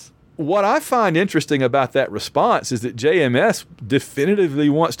 Well, what I find interesting about that response is that JMS definitively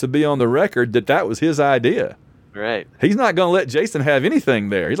wants to be on the record that was his idea. Right. He's not going to let Jason have anything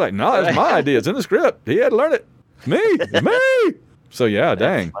there. He's like, no, that's my idea. It's in the script. He had to learn it. It's me. So, yeah,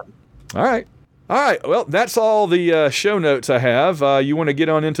 dang. All right. Well, that's all the show notes I have. You want to get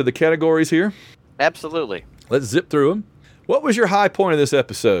on into the categories here? Absolutely. Let's zip through them. What was your high point of this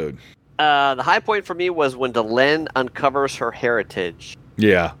episode? The high point for me was when Delenn uncovers her heritage.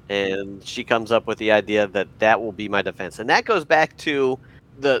 Yeah. And she comes up with the idea that will be my defense. And that goes back to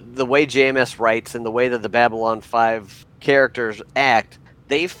the way JMS writes and the way that the Babylon 5 characters act.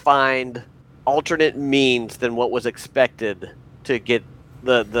 They find alternate means than what was expected to get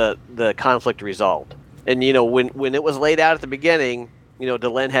the conflict resolved. And, when it was laid out at the beginning,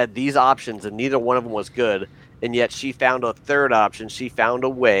 Delenn had these options and neither one of them was good. And yet she found a third option. She found a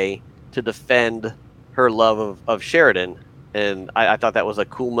way to defend her love of Sheridan. And I thought that was a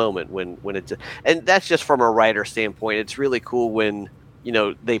cool moment when it's, and that's just from a writer standpoint. It's really cool when,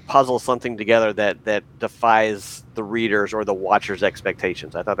 they puzzle something together that defies the readers or the watcher's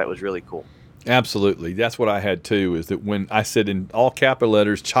expectations. I thought that was really cool. Absolutely. That's what I had too, is that when I said in all capital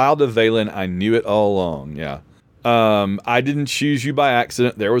letters, Child of Valen, I knew it all along. Yeah. I didn't choose you by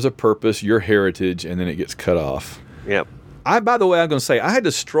accident. There was a purpose, your heritage, and then it gets cut off. Yep. By the way, I'm going to say, I had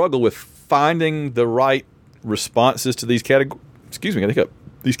to struggle with finding the right responses to these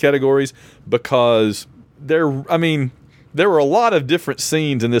these categories, because there were a lot of different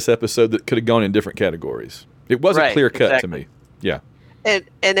scenes in this episode that could have gone in different categories. It wasn't clear cut to me. Yeah. And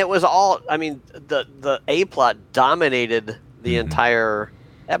it was all, the A plot dominated the entire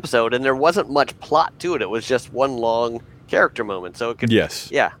episode, and there wasn't much plot to it. It was just one long character moment. So it could,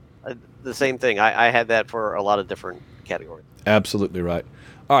 the same thing. I had that for a lot of different categories. Absolutely right.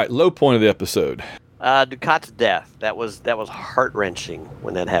 All right, low point of the episode. Ducat's death. That was heart wrenching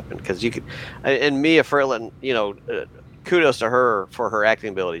when that happened, because you could, and Mia Furlan, kudos to her for her acting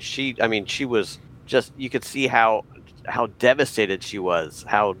ability. She was just, you could see how devastated she was,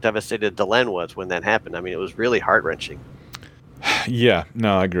 how devastated Delenn was when that happened. It was really heart wrenching. Yeah,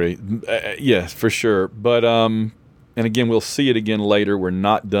 no, I agree. Yes, for sure. But and again, we'll see it again later. We're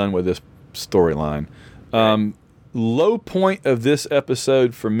not done with this storyline. Low point of this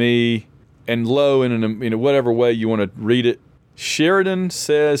episode for me, and low in whatever way you want to read it. Sheridan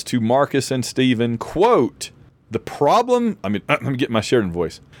says to Marcus and Stephen, quote, "The problem." Let me get my Sheridan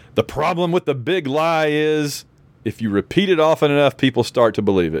voice. The problem with the big lie is, if you repeat it often enough, people start to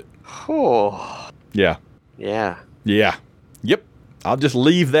believe it. Oh. Yeah. Yeah. Yeah. Yep. I'll just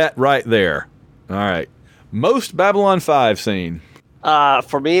leave that right there. All right. Most Babylon 5 scene.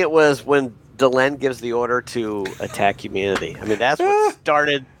 For me, it was when Delenn gives the order to attack humanity. That's what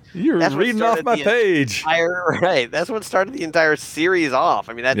started You're that's what reading off started my the page. Right. That's what started the entire series off.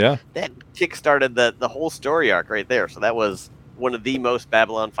 I mean, that kick-started the whole story arc right there. So that was one of the most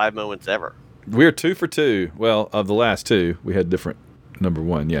Babylon 5 moments ever. We're 2 for 2. Well, of the last two, we had different number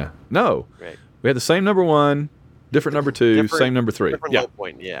 1. Yeah. No. Right. We had the same number 1, different number 2, same number 3. Different low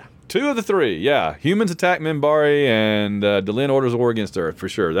point, yeah. 2 of the 3, yeah. Humans attack Minbari, and Delenn orders war against Earth, for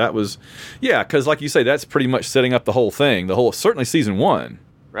sure. That was, yeah, because like you say, that's pretty much setting up the whole thing. Certainly season 1.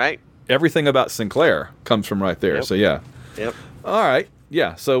 Right. Everything about Sinclair comes from right there. Yep. So, yeah. Yep. All right.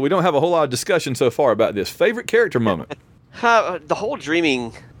 Yeah, so we don't have a whole lot of discussion so far about this. Favorite character moment? The whole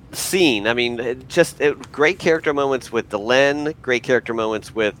dreaming scene. I mean, great character moments with Delenn, great character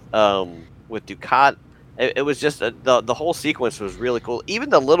moments with Dukat. It was just the whole sequence was really cool. Even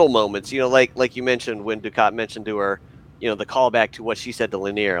the little moments, like you mentioned when Dukat mentioned to her, the callback to what she said to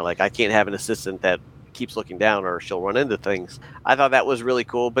Lanier, like, I can't have an assistant that keeps looking down or she'll run into things. I thought that was really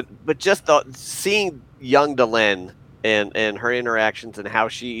cool. But just seeing young Delenn and her interactions and how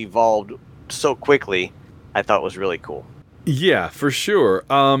she evolved so quickly, I thought was really cool. Yeah, for sure.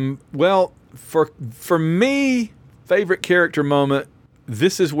 Well, for me, favorite character moment,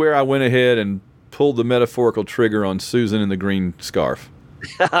 this is where I went ahead and pulled the metaphorical trigger on Susan in the green scarf.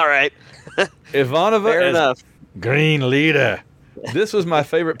 All right. Ivanova Fair enough. Green leader. This was my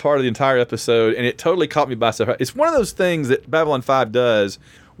favorite part of the entire episode, and it totally caught me by surprise. It's one of those things that Babylon 5 does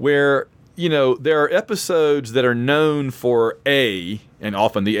where, there are episodes that are known for A, and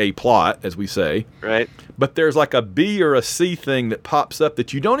often the A plot, as we say. Right. But there's like a B or a C thing that pops up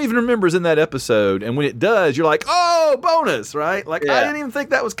that you don't even remember is in that episode. And when it does, you're like, oh, bonus, right? Like, I didn't even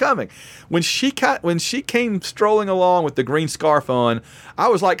think that was coming. When she came strolling along with the green scarf on, I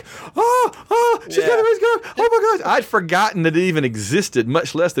was like, she's got the green scarf. Oh, my gosh. I'd forgotten that it even existed,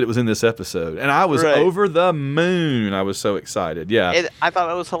 much less that it was in this episode. And I was over the moon. I was so excited. Yeah. And I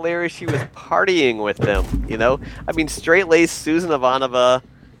thought it was hilarious. She was partying with them, I mean, straight-laced Susan Ivanova.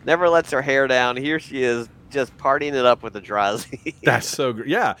 Never lets her hair down. Here she is, just partying it up with the Drazi. That's so great.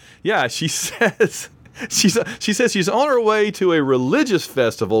 Yeah. She says she's on her way to a religious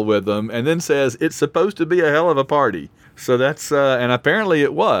festival with them, and then says it's supposed to be a hell of a party. So that's and apparently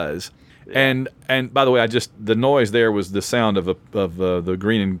it was. Yeah. And by the way, the noise there was the sound of the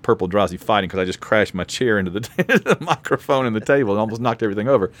green and purple Drazi fighting, because I just crashed my chair into the microphone and the table and almost knocked everything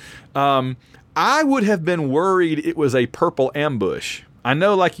over. I would have been worried it was a purple ambush. I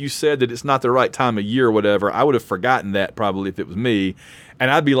know, like you said, that it's not the right time of year or whatever. I would have forgotten that probably if it was me. And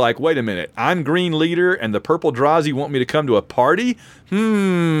I'd be like, wait a minute, I'm green leader and the purple Drazi want me to come to a party?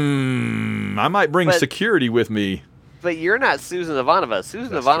 I might bring security with me. But you're not Susan Ivanova.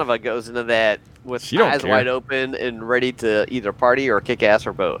 Susan Ivanova goes into that with eyes wide open and ready to either party or kick ass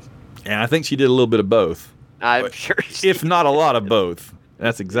or both. And I think she did a little bit of both. I'm sure if not a lot of both.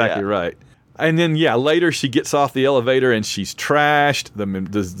 That's exactly right. And then, later she gets off the elevator and she's trashed. The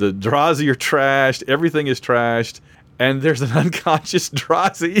Drazi are trashed. Everything is trashed. And there's an unconscious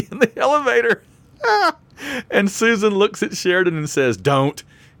Drazi in the elevator. And Susan looks at Sheridan and says, don't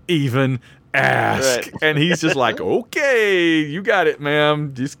even ask. Right. And he's just like, okay, you got it,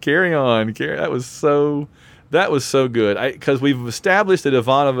 ma'am. Just carry on. That was so good. Because we've established that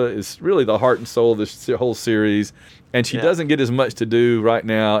Ivanova is really the heart and soul of this whole series. And she doesn't get as much to do right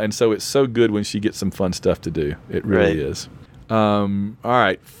now, and so it's so good when she gets some fun stuff to do. It really is. All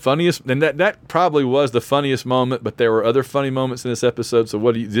right, funniest, and that probably was the funniest moment, but there were other funny moments in this episode. So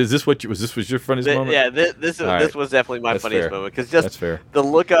was this your funniest moment? Yeah, this was definitely my funniest moment, because just the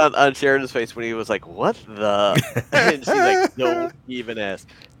look on Sheridan's face when he was like, "What the?" and she's like, "Don't even ask."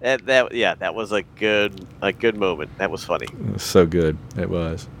 That was a good moment. That was funny. It was so good. It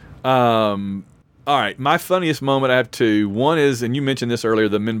was. All right, my funniest moment, I have two. One is, and you mentioned this earlier,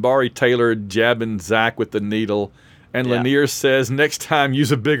 the Minbari Taylor jabbing Zach with the needle. And Lanier says, next time,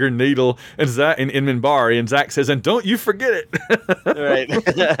 use a bigger needle. And Zach, in Minbari, and Zach says, and don't you forget it.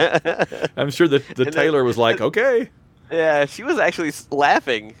 Right. I'm sure the Taylor was like, okay. Yeah, she was actually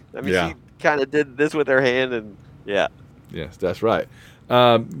laughing. I mean, she kind of did this with her hand, and Yes, that's right.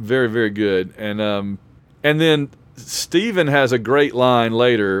 Very, very good. And then Steven has a great line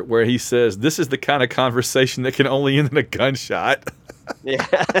later where he says, this is the kind of conversation that can only end in a gunshot. Yeah.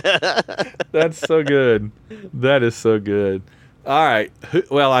 That's so good. That is so good. All right.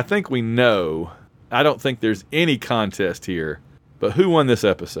 Well, I think we know. I don't think there's any contest here. But who won this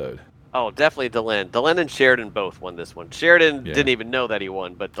episode? Oh, definitely Delenn. Delenn and Sheridan both won this one. Sheridan didn't even know that he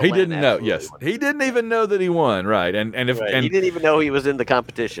won, but Delenn he didn't know. Yes, won. He didn't even know that he won. Right, and he didn't even know he was in the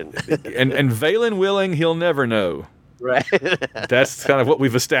competition. and Valen Willing, he'll never know Right. That's kind of what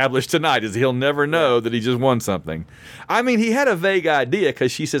we've established tonight, is he'll never know that he just won something. I mean, he had a vague idea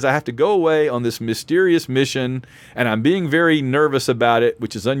because she says, I have to go away on this mysterious mission, and I'm being very nervous about it,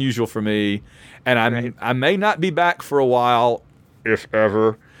 which is unusual for me, and I may not be back for a while, if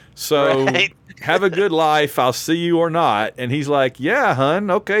ever. So have a good life. I'll see you or not. And he's like, yeah, hun.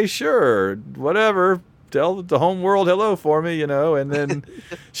 Okay, sure. Whatever. Tell the home world hello for me, And then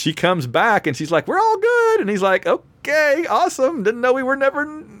she comes back and she's like, we're all good. And he's like, okay, awesome. Didn't know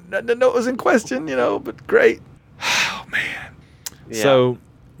didn't know it was in question, but great. Oh, man. Yeah. So,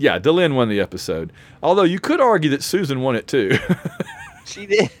 yeah, Delenn won the episode. Although you could argue that Susan won it too. She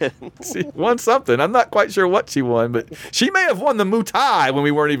did. She won something. I'm not quite sure what she won, but she may have won the Muay when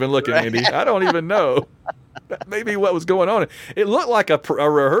we weren't even looking, Andy. I don't even know. That may be what was going on. It looked like a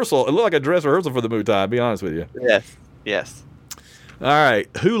rehearsal. It looked like a dress rehearsal for the Muay Thai, to be honest with you. Yes. All right.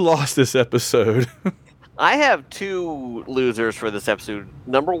 Who lost this episode? I have two losers for this episode.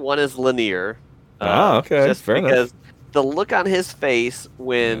 Number one is Lanier. Okay. Just fair because enough. The look on his face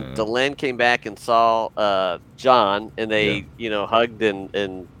when Delenn came back and saw John and they, hugged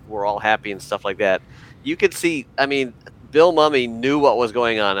and were all happy and stuff like that. You could see, Bill Mumy knew what was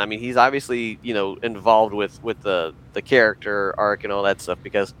going on. I mean, he's obviously, involved with the character arc and all that stuff,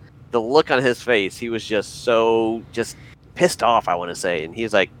 because the look on his face, he was just pissed off, I want to say. And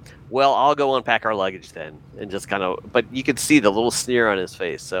he's like, well, I'll go unpack our luggage then. And just kind of, but you could see the little sneer on his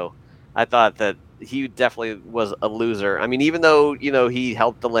face. So I thought that he definitely was a loser. I mean, even though, he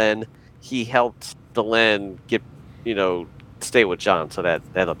helped Delenn get, stay with John. So that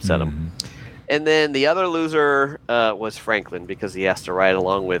upset him. And then the other loser was Franklin, because he has to ride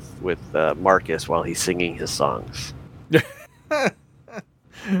along with Marcus while he's singing his songs.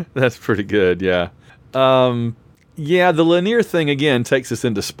 That's pretty good, yeah. Yeah, the Lanier thing, again, takes us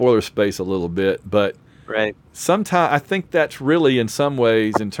into spoiler space a little bit, but sometimes I think that's really, in some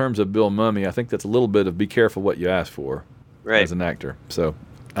ways, in terms of Bill Mumy, I think that's a little bit of be careful what you ask for as an actor. So,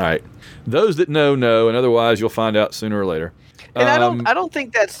 all right. Those that know, and otherwise you'll find out sooner or later. And I don't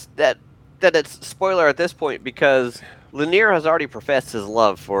think that it's spoiler at this point, because Lanier has already professed his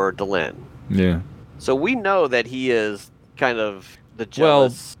love for Delenn. Yeah. So we know that he is kind of the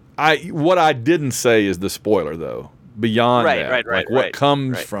jealous. Well, what I didn't say is the spoiler, though. Beyond that, what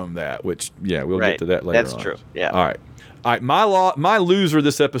comes from that, which we'll get to that later. That's true. Yeah. All right. My loser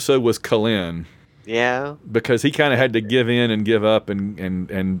this episode was Kalin. Yeah. Because he kind of had to give in and give up,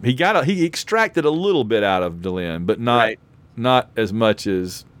 and he extracted a little bit out of Delenn, but not as much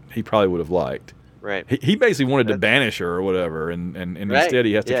as he probably would have liked. Right. He basically wanted to banish her or whatever, and instead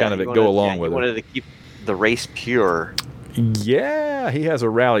he has to kind of go along with it. He wanted to keep the race pure. Yeah, he has a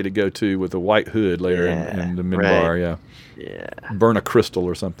rally to go to with a white hood later in the Minbar. Yeah. Burn a crystal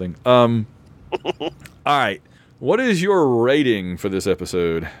or something. All right. What is your rating for this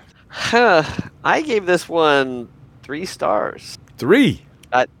episode? I gave this one 3 stars. 3?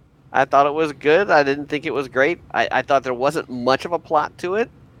 I thought it was good. I didn't think it was great. I thought there wasn't much of a plot to it.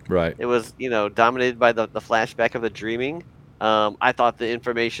 Right. It was, dominated by the flashback of the dreaming. I thought the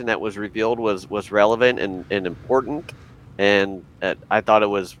information that was revealed was relevant and important. And I thought it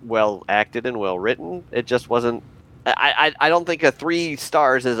was well acted and well written. It just wasn't. I don't think a 3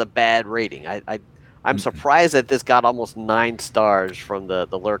 stars is a bad rating. I'm surprised that this got almost 9 stars from the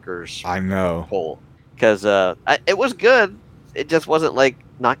lurkers. I know. Poll, because it was good. It just wasn't like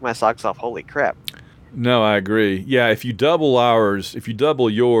knock my socks off. Holy crap! No, I agree. Yeah, if you double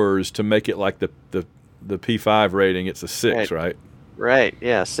yours to make it like the P5 rating, it's a 6, right? Right.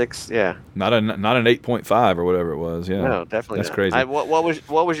 Yeah, 6. Yeah. Not an 8.5 or whatever it was. Yeah. No, definitely. That's not. crazy.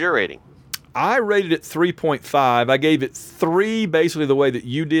 What was your rating? I rated it 3.5. I gave it 3 basically the way that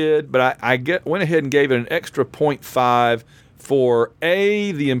you did, but I went ahead and gave it an extra 0.5 for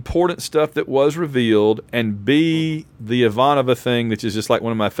A, the important stuff that was revealed, and B, the Ivanova thing, which is just like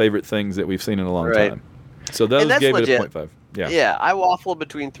one of my favorite things that we've seen in a long time. So those gave it a 0.5. Yeah, I waffled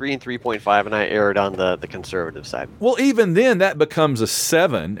between 3 and 3.5, and I erred on the conservative side. Well, even then, that becomes a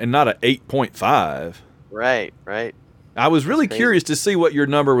 7 and not an 8.5. Right. I was really curious to see what your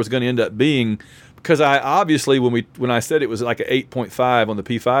number was going to end up being, because I obviously, when I said it was like an 8.5 on the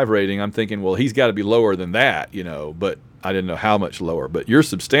P5 rating, I'm thinking, well, he's got to be lower than that, but I didn't know how much lower. But you're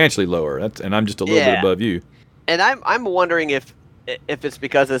substantially lower, and I'm just a little bit above you. And I'm wondering if it's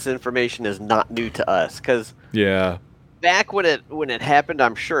because this information is not new to us, because back when it happened,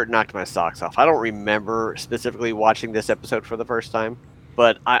 I'm sure it knocked my socks off. I don't remember specifically watching this episode for the first time,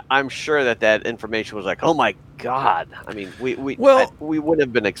 but I'm sure that information was like, oh my God. I mean, we wouldn't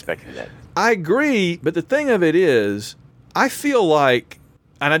have been expecting that. I agree, but the thing of it is, I feel like,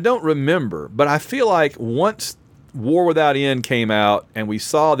 and I don't remember, but I feel like once War Without End came out and we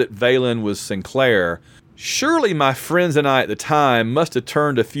saw that Valen was Sinclair, surely my friends and I at the time must have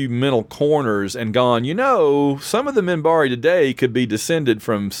turned a few mental corners and gone, some of the Minbari today could be descended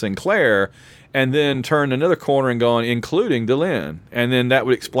from Sinclair, and then turned another corner and gone, including Delenn. And then that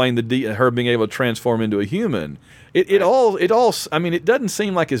would explain her being able to transform into a human. It all, it doesn't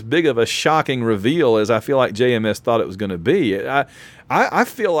seem like as big of a shocking reveal as I feel like JMS thought it was going to be. I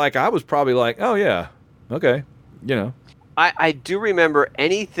feel like I was probably like, oh yeah, okay, I do remember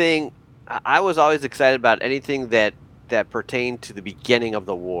anything. I was always excited about anything that pertained to the beginning of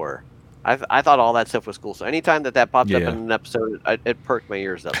the war. I thought all that stuff was cool. So anytime that popped up in an episode, it perked my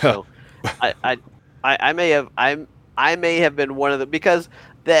ears up. So I may have been one of the, because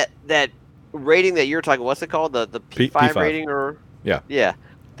that rating that you're talking, what's it called, the P5 rating, or yeah,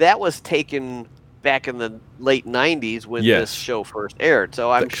 that was taken back in the late 90s when this show first aired.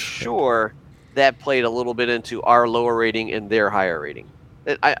 So I'm sure that played a little bit into our lower rating and their higher rating.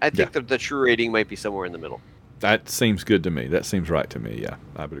 I think that the true rating might be somewhere in the middle. That seems good to me. That seems right to me. Yeah,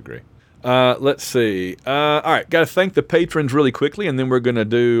 I would agree. Let's see. All right, got to thank the patrons really quickly, and then we're going to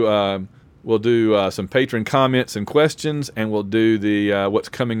do we'll do some patron comments and questions, and we'll do the what's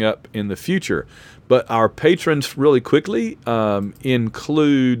coming up in the future. But our patrons really quickly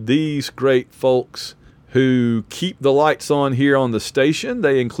include these great folks who keep the lights on here on the station.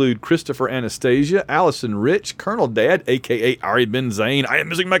 They include Christopher Anastasia, Allison Rich, Colonel Dad, a.k.a. Ari Ben Zane. I am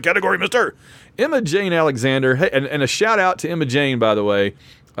missing my category, mister. Emma Jane Alexander. Hey, and a shout out to Emma Jane, by the way.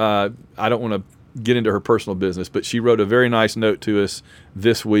 I don't want to get into her personal business, but she wrote a very nice note to us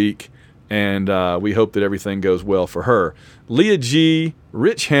this week, and we hope that everything goes well for her. Leah G.,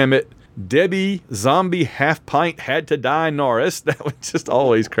 Rich Hammett, Debbie, Zombie Half Pint Had to Die Norris. That one just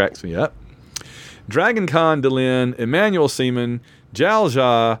always cracks me up. Dragon Con Delenn, Emmanuel Seaman,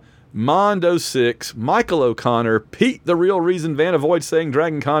 Jalja, Mondo 6, Michael O'Connor, Pete the Real Reason Van avoids saying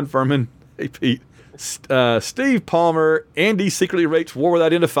Dragon Con Furman. Hey, Pete. Steve Palmer, Andy secretly rates War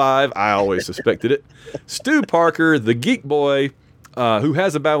Without End of 5. I always suspected it. Stu Parker, the Geek Boy, who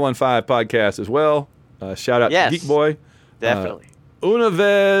has a Babylon 5 podcast as well. Shout out to Geek Boy. Definitely. Una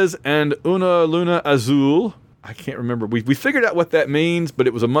Vez and Una Luna Azul. I can't remember. We figured out what that means, but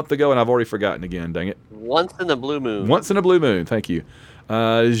it was a month ago, and I've already forgotten again. Dang it. Once in a blue moon. Once in a blue moon. Thank you.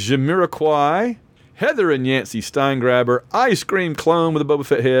 Jamiroquai, Heather and Yancey Steingraber, Ice Cream Clone with a Boba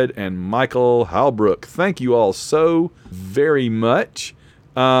Fett head, and Michael Halbrook. Thank you all so very much.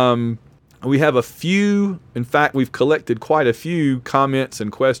 We have a few, in fact, we've collected quite a few comments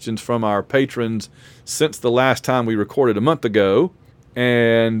and questions from our patrons since the last time we recorded a month ago.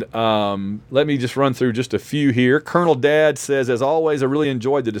 And let me just run through just a few here. Colonel Dad says, as always, I really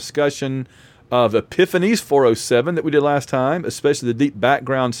enjoyed the discussion of Epiphanies 407 that we did last time, especially the deep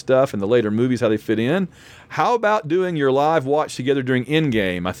background stuff and the later movies, how they fit in. How about doing your live watch together during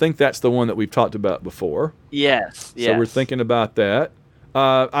Endgame? I think that's the one that we've talked about before. Yes. So we're thinking about that.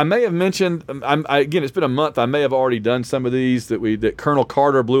 I may have mentioned, again, it's been a month. I may have already done some of these that Colonel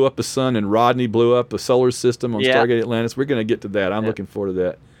Carter blew up the sun and Rodney blew up a solar system on Stargate Atlantis. We're going to get to that. I'm looking forward to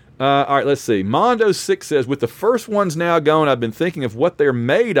that. All right, let's see. Mondo 6 says, with the first ones now gone, I've been thinking of what they're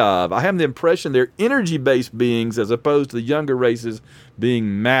made of. I have the impression they're energy-based beings as opposed to the younger races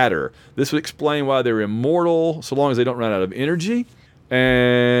being matter. This would explain why they're immortal so long as they don't run out of energy.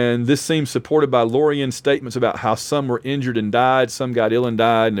 And this seems supported by Lorian's statements about how some were injured and died, some got ill and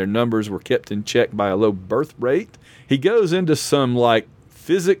died, and their numbers were kept in check by a low birth rate. He goes into some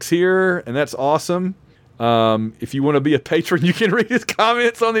physics here, and that's awesome. If you want to be a patron, you can read his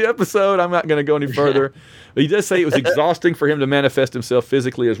comments on the episode. I'm not going to go any further. But he does say it was exhausting for him to manifest himself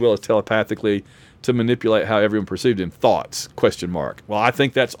physically as well as telepathically to manipulate how everyone perceived him. Thoughts? ? Well, I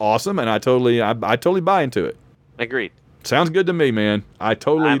think that's awesome, and I totally buy into it. Agreed. Sounds good to me, man. I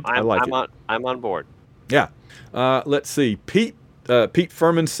like it. I'm on board. Yeah. Let's see. Pete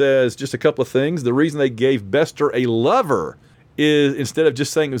Furman says just a couple of things. The reason they gave Bester a lover is instead of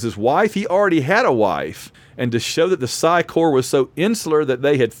just saying it was his wife, he already had a wife. And to show that the Psi Corps was so insular that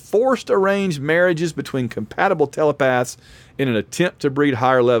they had forced arranged marriages between compatible telepaths in an attempt to breed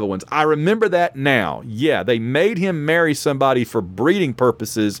higher level ones. I remember that now. Yeah, they made him marry somebody for breeding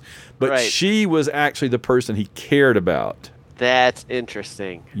purposes, but she was actually the person he cared about. That's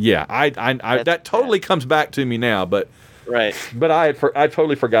interesting. Yeah, that totally comes back to me now, but I'd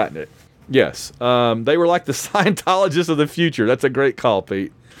totally forgotten it. Yes, they were like the Scientologists of the future. That's a great call,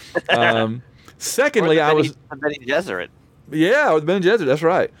 Pete. Secondly, I was Bene Gesserit. Yeah, with Bene Gesserit, that's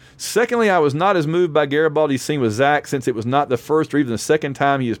right. Secondly, I was not as moved by Garibaldi's scene with Zach since it was not the first or even the second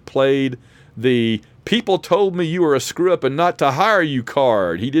time he has played the People told me you were a screw-up and not to hire you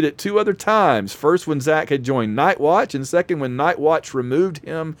card. He did it 2 other times. First when Zach had joined Night Watch, and second when Night Watch removed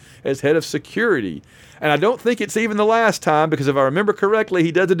him as head of security. And I don't think it's even the last time, because if I remember correctly,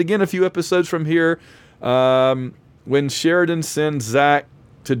 he does it again a few episodes from here when Sheridan sends Zach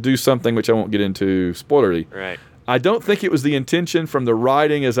to do something, which I won't get into spoilery. Right. I don't think it was the intention from the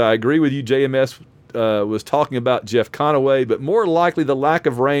writing, as I agree with you, JMS was talking about Jeff Conaway, but more likely the lack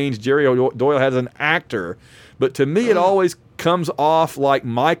of range Jerry Doyle has as an actor. But to me, it always comes off like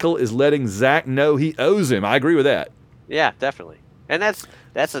Michael is letting Zach know he owes him. I agree with that. Yeah, definitely. And that's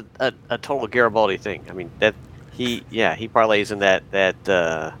a total Garibaldi thing. I mean, that he parlays in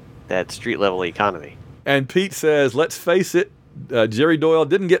that street level economy. And Pete says, let's face it, Jerry Doyle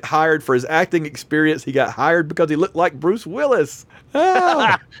didn't get hired for his acting experience. He got hired because he looked like Bruce Willis.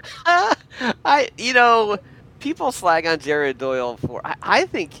 Oh. People slag on Jerry Doyle for. I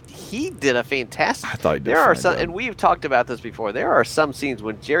think he did a fantastic. I thought he did. There are some, and we've talked about this before. There are some scenes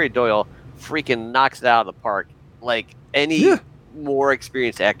when Jerry Doyle freaking knocks it out of the park, like any more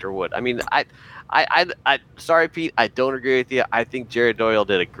experienced actor would. I mean, I sorry, Pete, I don't agree with you. I think Jerry Doyle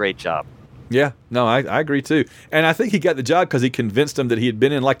did a great job. Yeah, no, I agree too. And I think he got the job because he convinced him that he had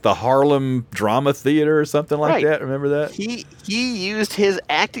been in like the Harlem Drama Theater or something like that. Remember that? He used his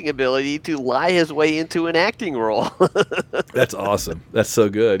acting ability to lie his way into an acting role. That's awesome. That's so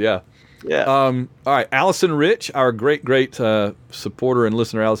good. Yeah. Yeah. All right. Allison Rich, our great supporter and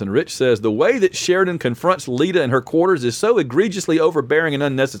listener, Allison Rich says, the way that Sheridan confronts Lita in her quarters is so egregiously overbearing and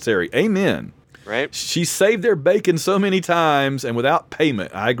unnecessary. Amen. Right. She saved their bacon so many times and without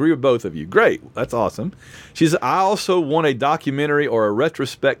payment. I agree with both of you. Great. That's awesome. She says, I also want a documentary or a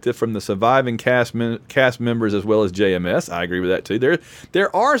retrospective from the surviving cast members as well as JMS. I agree with that too.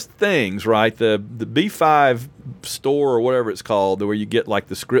 There are things, right? The B5 store or whatever it's called, where you get like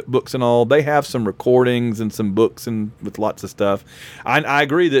the script books and all. They have some recordings and some books and with lots of stuff. I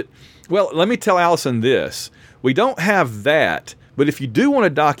agree that, well, let me tell Allison this. We don't have that. But if you do want a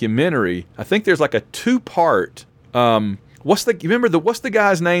documentary, I think there's like a 2-part. What's the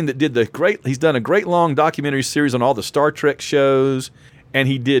guy's name that did he's done a great long documentary series on all the Star Trek shows, and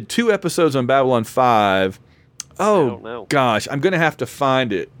he did 2 episodes on Babylon 5. Oh gosh, I'm gonna have to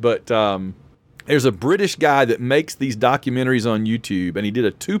find it. But there's a British guy that makes these documentaries on YouTube, and he did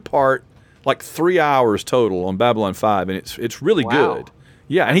a 2-part, like 3 hours total on Babylon 5, and it's really good.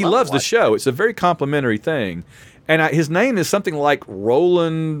 Yeah, and he loves the show. It's a very complimentary thing. And his name is something like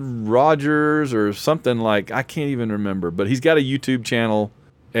Roland Rogers or something like, I can't even remember. But he's got a YouTube channel,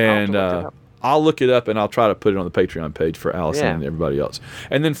 and I'll look it up and I'll try to put it on the Patreon page for Allison and everybody else.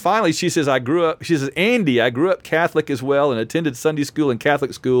 And then finally, she says, Andy, I grew up Catholic as well and attended Sunday school and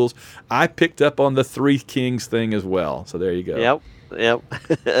Catholic schools. I picked up on the 3 Kings thing as well. So there you go. Yep.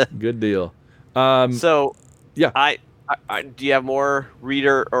 Good deal. So, yeah. I do you have more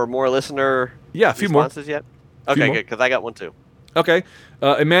reader or more listener a few more responses yet? Okay, good, because I got one too. Okay.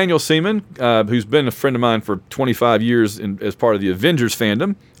 Emmanuel Seaman, who's been a friend of mine for 25 years as part of the Avengers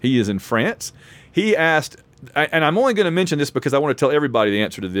fandom. He is in France. He asked, and I'm only going to mention this because I want to tell everybody the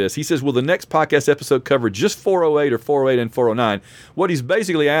answer to this. He says, will the next podcast episode cover just 408 or 408 and 409? What he's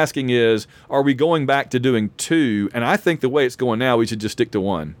basically asking is, are we going back to doing 2? And I think the way it's going now, we should just stick to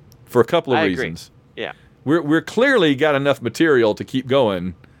 1 for a couple of reasons. Agree. Yeah. We're clearly got enough material to keep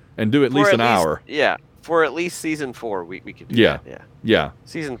going and do at least an hour. Yeah. For at least season 4, we could do that. Yeah.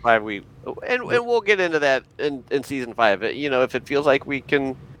 Season 5, and we'll get into that in season 5. If it feels like we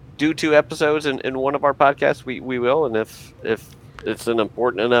can do 2 episodes in one of our podcasts, we will. And if it's an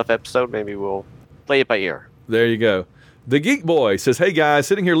important enough episode, maybe we'll play it by ear. There you go. The Geek Boy says, hey guys,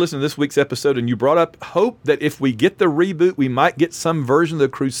 sitting here listening to this week's episode, and you brought up hope that if we get the reboot, we might get some version of the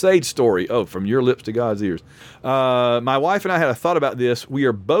Crusade story. Oh, from your lips to God's ears. My wife and I had a thought about this. We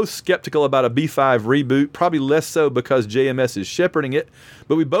are both skeptical about a B5 reboot, probably less so because JMS is shepherding it,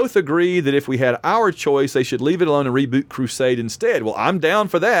 but we both agree that if we had our choice, they should leave it alone and reboot Crusade instead. Well, I'm down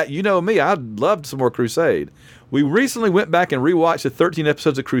for that. You know me, I'd love some more Crusade. We recently went back and rewatched the 13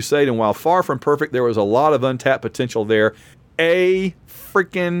 episodes of Crusade, and while far from perfect, there was a lot of untapped potential there.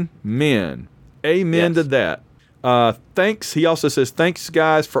 Freaking men. Amen to that. Thanks. He also says, thanks,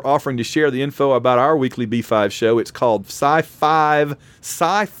 guys, for offering to share the info about our weekly B5 show. It's called Sci-Fi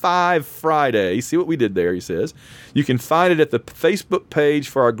Friday. See what we did there, he says. You can find it at the Facebook page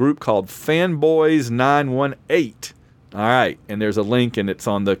for our group called Fanboys918. All right, and there's a link, and it's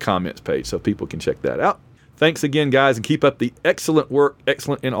on the comments page, so people can check that out. Thanks again, guys, and keep up the excellent work.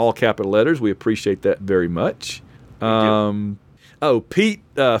 Excellent in all capital letters. We appreciate that very much. Pete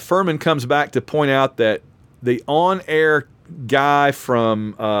Furman comes back to point out that the on-air guy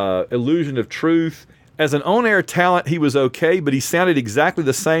from Illusion of Truth, As an on-air talent, he was okay, but he sounded exactly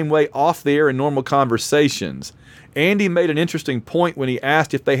the same way off the air in normal conversations. Andy made an interesting point when he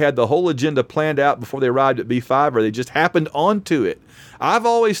asked if they had the whole agenda planned out before they arrived at B5 or they just happened onto it. I've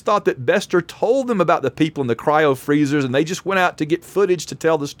always thought that Bester told them about the people in the cryo freezers and they just went out to get footage to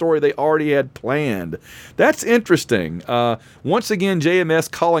tell the story they already had planned. That's interesting. Once again, JMS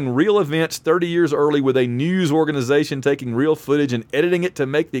calling real events 30 years early with a news organization taking real footage and editing it to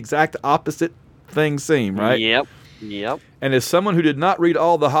make the exact opposite thing seem, right? Yep. And as someone who did not read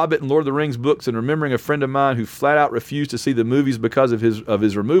all the Hobbit and Lord of the Rings books and remembering a friend of mine who flat out refused to see the movies because of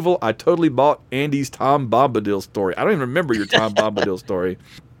his removal, I totally bought Andy's Tom Bombadil story. I don't even remember your Tom Bombadil story.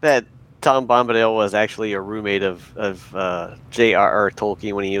 That Tom Bombadil was actually a roommate of J.R.R.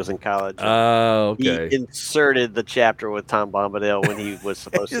 Tolkien when he was in college. Oh, okay. He inserted the chapter with Tom Bombadil when he was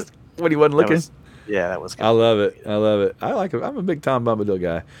supposed to. When he wasn't looking? That was. I love it. I like it. I'm a big Tom Bombadil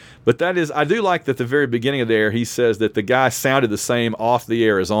guy. But I do like that the very beginning of there, he says that the guy sounded the same off the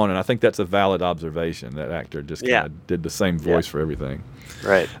air as on, and I think that's a valid observation. That actor just kind of did the same voice for everything.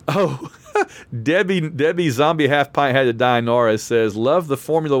 Right. Oh, Debbie Zombie Half Pint Had to Die Nora says, love the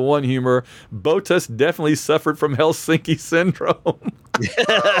Formula One humor. Bottas definitely suffered from Helsinki syndrome.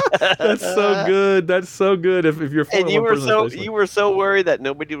 That's so good. That's so good. If you're you were so worried that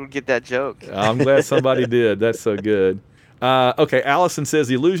nobody would get that joke. I'm glad somebody did. That's so good. Okay, Allison says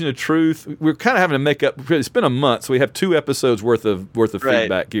the illusion of truth. We're kind of having to make up. It's been a month, so we have 2 episodes worth of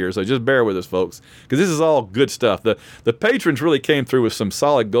feedback here. So just bear with us, folks, because this is all good stuff. The patrons really came through with some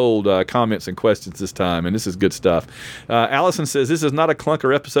solid gold comments and questions this time, and this is good stuff. Allison says this is not a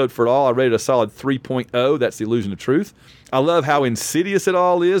clunker episode for all. I rated a solid 3.0. That's the illusion of truth. I love how insidious it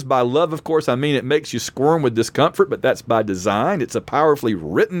all is. By love, of course, I mean it makes you squirm with discomfort, but that's by design. It's a powerfully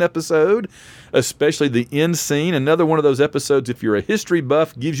written episode, especially the end scene. Another one of those episodes, if you're a history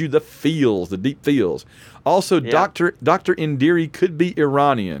buff, gives you the feels, the deep feels. Also, Dr. Indiri could be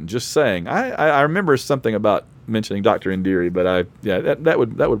Iranian, just saying. I remember something about mentioning Dr. Indiri, but that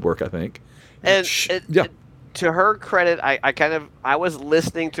would work, I think. And to her credit, I was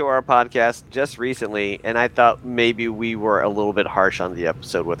listening to our podcast just recently, and I thought maybe we were a little bit harsh on the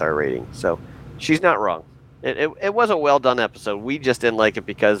episode with our rating. So she's not wrong. It was a well done episode. We just didn't like it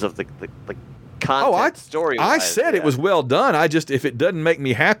because of the content story. I said it was well done. If it doesn't make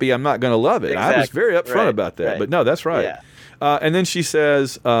me happy, I'm not going to love it. Exactly. I was very upfront about that. Right. But no, that's right. Yeah. And then she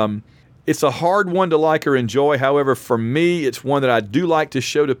says, it's a hard one to like or enjoy. However, for me, it's one that I do like to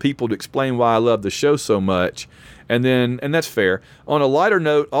show to people to explain why I love the show so much. And that's fair. On a lighter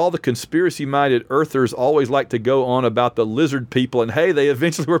note, all the conspiracy-minded earthers always like to go on about the lizard people, and hey, they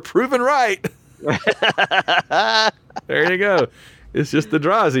eventually were proven right. There you go. It's just the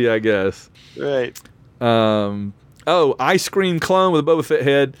Drazi, I guess. Right. Ice Cream Clone with a Boba Fett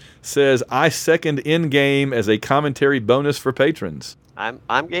head says, I second in-game as a commentary bonus for patrons.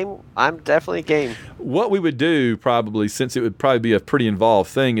 I'm game. I'm definitely game. What we would do probably, since it would probably be a pretty involved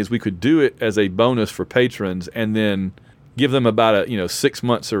thing, is we could do it as a bonus for patrons and then give them about 6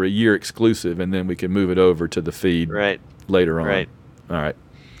 months or a year exclusive, and then we can move it over to the feed later on. Right. All right.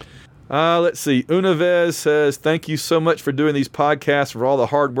 Let's see. Unavez says, thank you so much for doing these podcasts, for all the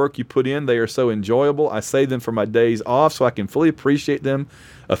hard work you put in. They are so enjoyable. I save them for my days off so I can fully appreciate them.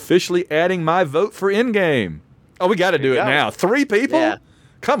 Officially adding my vote for Endgame. Oh, we got to do it now. 3 people? Yeah.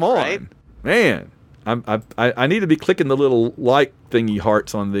 Come on. Right? Man. I need to be clicking the little like thingy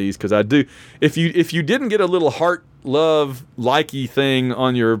hearts on these, because I do. If you didn't get a little heart love likey thing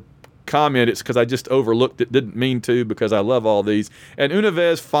on your comment, it's because I just overlooked it, didn't mean to, because I love all these. And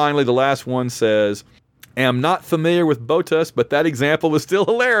Unavez, finally, the last one, says, am not familiar with Bottas, but that example was still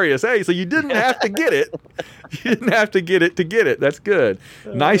hilarious. Hey, so you didn't have to get it. You didn't have to get it to get it. That's good.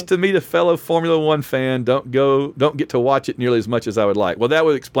 Nice to meet a fellow Formula One fan. Don't get to watch it nearly as much as I would like. Well, that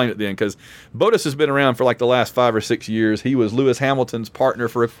would explain it then, because Bottas has been around for like the last 5 or 6 years. He was Lewis Hamilton's partner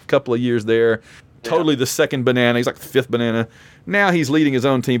for a couple of years there. Totally the second banana. He's like the 5th banana. Now he's leading his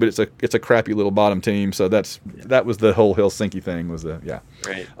own team, but it's a crappy little bottom team. So that was the whole Helsinki thing.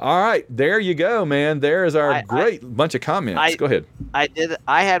 Right. All right, there you go, man. There is our great bunch of comments. Go ahead.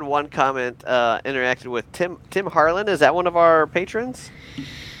 I had one comment interacted with Tim Harlan. Is that one of our patrons?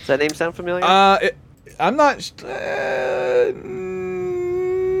 Does that name sound familiar? I'm not.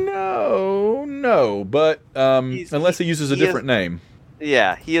 No, but unless he uses a different name.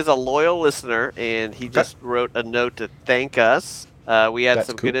 Yeah, he is a loyal listener, and he just wrote a note to thank us. We had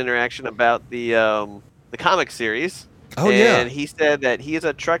some good interaction about the comic series. Oh, yeah. And he said that he is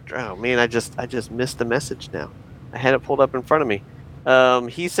a truck driver. Oh, man, I just missed the message now. I had it pulled up in front of me.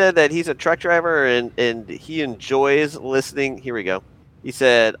 He said that he's a truck driver, and he enjoys listening. Here we go. He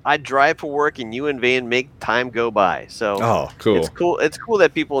said, "I drive for work, and you and Van make time go by." So, Oh, cool. It's cool. It's cool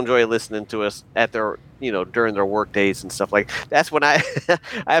that people enjoy listening to us at their, during their work days and stuff like. That's when I,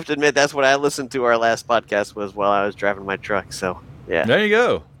 I have to admit, that's what I listened to our last podcast was while I was driving my truck. So, yeah. There you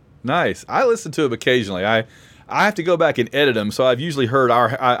go. Nice. I listen to them occasionally. I have to go back and edit them, so I've usually heard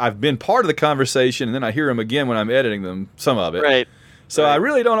I've been part of the conversation, and then I hear them again when I'm editing them. Some of it. Right. So I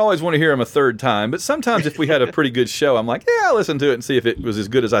really don't always want to hear them a third time, but sometimes if we had a pretty good show, I'm like, yeah, I'll listen to it and see if it was as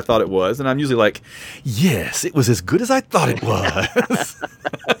good as I thought it was. And I'm usually like, yes, it was as good as I thought it was.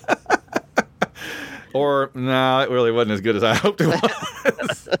 Or, no, it really wasn't as good as I hoped it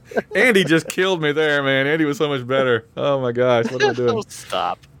was. Andy just killed me there, man. Andy was so much better. Oh, my gosh. What am I doing?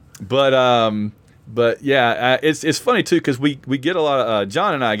 Stop. But yeah, it's funny, too, because we get a lot of,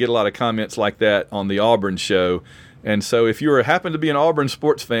 John and I get a lot of comments like that on the Auburn show. And so, if you happen to be an Auburn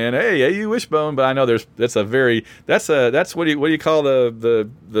sports fan, hey, AU Wishbone. But I know that's what do you call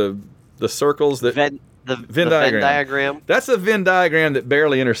the circles that Venn diagram. That's a Venn diagram that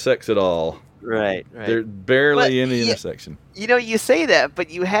barely intersects at all. Right. They're barely in the intersection. You say that, but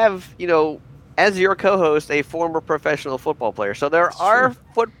you have as your co-host a former professional football player, so there are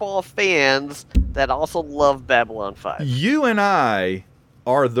football fans that also love Babylon 5. You and I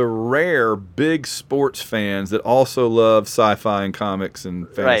are the rare big sports fans that also love sci-fi and comics and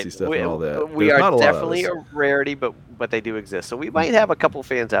fantasy stuff and all that. We There's are definitely a rarity, but they do exist. So we might have a couple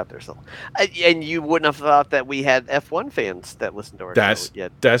fans out there. So, and you wouldn't have thought that we had F1 fans that listen to our show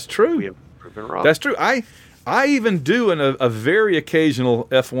yet. That's true. We have proven wrong. That's true. I even do a very occasional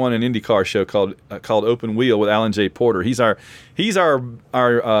F1 and IndyCar show called Open Wheel with Alan J. Porter. He's my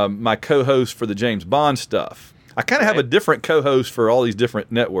co-host for the James Bond stuff. I kind of have a different co-host for all these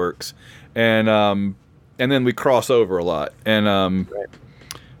different networks, and then we cross over a lot. And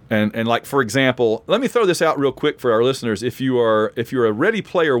like, for example, let me throw this out real quick for our listeners. If you're a Ready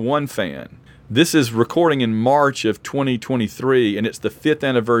Player One fan, this is recording in March of 2023, and it's the 5th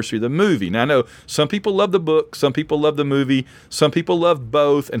anniversary of the movie. Now, I know some people love the book, some people love the movie, some people love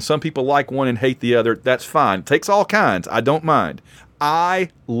both, and some people like one and hate the other. That's fine. It takes all kinds. I don't mind. I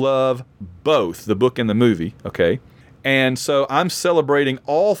love both the book and the movie, okay? And so I'm celebrating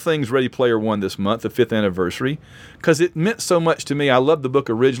all things Ready Player One this month, the 5th anniversary, because it meant so much to me. I loved the book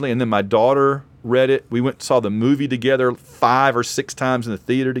originally, and then my daughter read it. We went and saw the movie together 5 or 6 times in the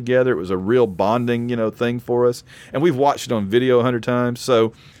theater together. It was a real bonding, thing for us. And we've watched it on video 100 times.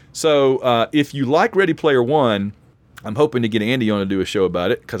 So if you like Ready Player One, I'm hoping to get Andy on to do a show about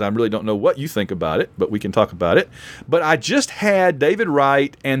it, because I really don't know what you think about it, but we can talk about it. But I just had David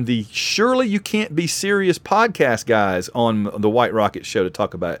Wright and the Surely You Can't Be Serious podcast guys on the White Rocket show to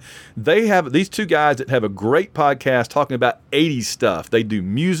talk about it. They have these two guys that have a great podcast talking about 80s stuff. They do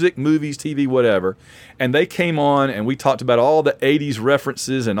music, movies, TV, whatever. And they came on and we talked about all the 80s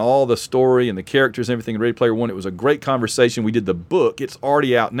references and all the story and the characters and everything in Ready Player One. It was a great conversation. We did the book. It's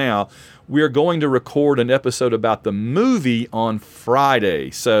already out now. We are going to record an episode about the movie on Friday.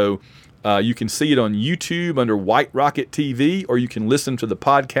 So you can see it on YouTube under White Rocket TV, or you can listen to the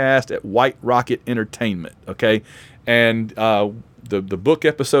podcast at White Rocket Entertainment, okay? And the book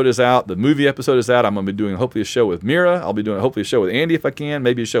episode is out. The movie episode is out. I'm going to be doing hopefully a show with Mira. I'll be doing hopefully a show with Andy if I can,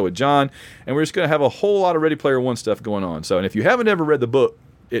 maybe a show with John. And we're just going to have a whole lot of Ready Player One stuff going on. So, and if you haven't ever read the book,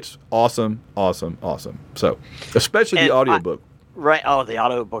 it's awesome, awesome, awesome. So, especially the audiobook. Right. Oh, the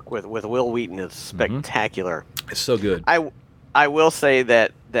audiobook with Will Wheaton is spectacular. It's so good. I will say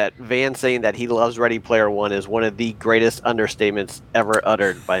that Van saying that he loves Ready Player One is one of the greatest understatements ever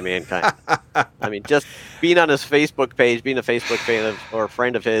uttered by mankind. I mean, just being on his Facebook page, being a Facebook fan or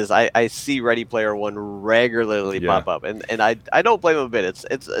friend of his, I see Ready Player One regularly pop up, and I don't blame him a bit.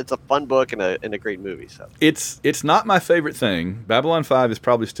 It's a fun book and a great movie. So it's not my favorite thing. Babylon 5 is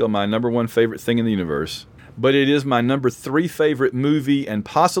probably still my number 1 favorite thing in the universe, but it is my number 3 favorite movie and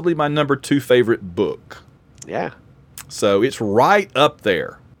possibly my number 2 favorite book. Yeah. So it's right up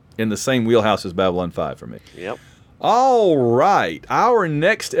there in the same wheelhouse as Babylon 5 for me. Yep. All right. Our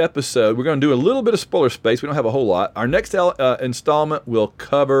next episode, we're going to do a little bit of spoiler space. We don't have a whole lot. Our next installment will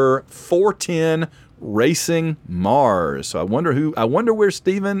cover 410 Racing Mars. So I wonder where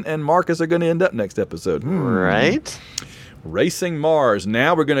Steven and Marcus are going to end up next episode. Right. Racing Mars.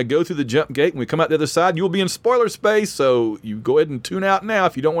 Now we're going to go through the jump gate. When we come out the other side, you'll be in spoiler space, so you go ahead and tune out now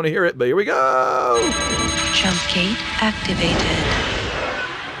if you don't want to hear it. But here we go. Jump gate activated.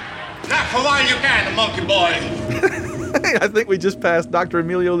 Not for while you can, monkey boy. Hey, I think we just passed Dr.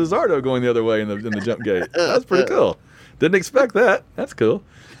 Emilio Lizardo going the other way in the jump gate. That's pretty cool. Didn't expect that. That's cool.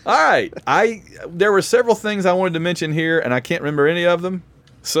 All right. There were several things I wanted to mention here, and I can't remember any of them.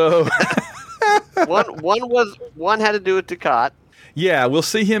 So one had to do with Ducat. Yeah, we'll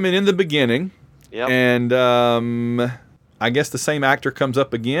see him in the beginning. Yep. And I guess the same actor comes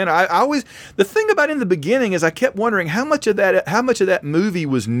up again. I always, the thing about in the beginning is I kept wondering how much of that movie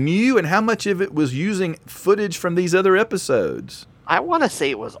was new and how much of it was using footage from these other episodes. I want to say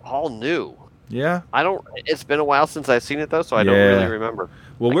it was all new. Yeah. It's been a while since I've seen it though, so I don't really remember.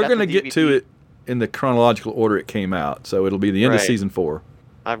 Well, we're going to get to it in the chronological order it came out, so it'll be the end of season 4.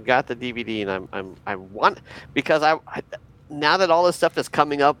 I've got the DVD, and I want, because I now that all this stuff is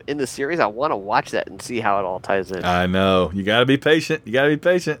coming up in the series, I want to watch that and see how it all ties in. I know. You got to be patient.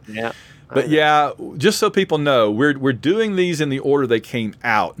 Yeah. But yeah, just so people know, we're doing these in the order they came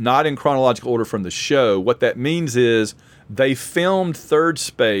out, not in chronological order from the show. What that means is they filmed Third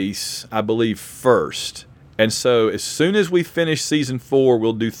Space, I believe, first. And so as soon as we finish season 4,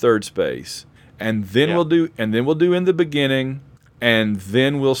 we'll do Third Space. And then we'll do In the Beginning, and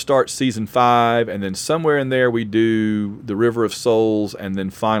then we'll start season 5, and then somewhere in there we do The River of Souls, and then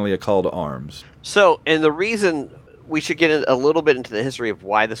finally A Call to Arms. So, and the reason we should get a little bit into the history of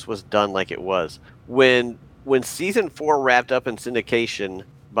why this was done like it was. When season 4 wrapped up in syndication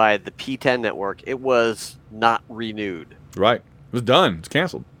by the P10 network, it was not renewed. Right. It was done. It's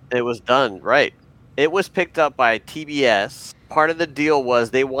canceled. It was done, right. It was picked up by TBS. Part of the deal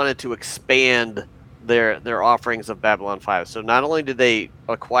was they wanted to expand their offerings of Babylon 5. So not only did they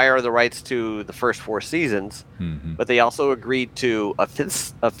acquire the rights to the first 4 seasons, but they also agreed to a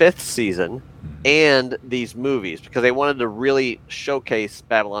fifth season and these movies, because they wanted to really showcase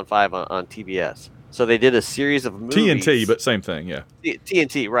Babylon 5 on TBS. So they did a series of movies. TNT, but same thing, yeah.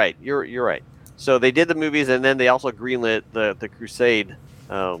 TNT, right. You're right. So they did the movies, and then they also greenlit the Crusade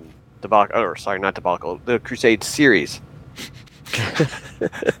debacle. Or sorry, not debacle. The Crusade series.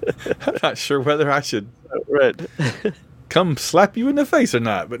 I'm not sure whether I should Right. come slap you in the face or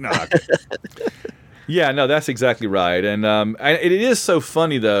not, but no. Yeah, no, that's exactly right. And it is so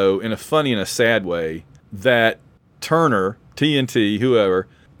funny, though, in a sad way, that Turner, TNT, whoever,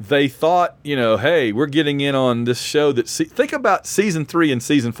 they thought, hey, we're getting in on this show that, think about season 3 and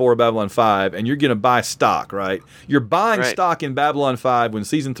season 4 of Babylon 5, and you're going to buy stock, right? You're buying stock in Babylon 5 when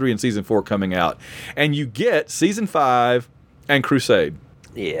season 3 and season 4 are coming out. And you get season 5 and Crusade.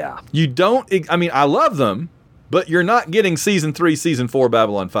 Yeah. You don't, I love them, but you're not getting season 3, season 4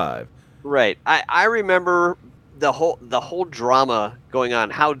 Babylon 5. Right. I remember the whole drama going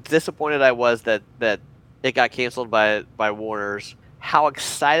on, how disappointed I was that it got canceled by Warner's. How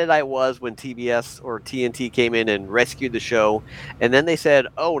excited I was when TBS or TNT came in and rescued the show. And then they said,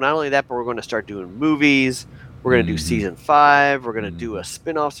 oh, not only that, but we're going to start doing movies. We're going to do season 5. We're going to do a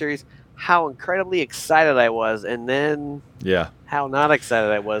spin-off series. How incredibly excited I was. And then how not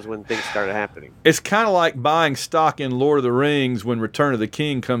excited I was when things started happening. It's kind of like buying stock in Lord of the Rings when Return of the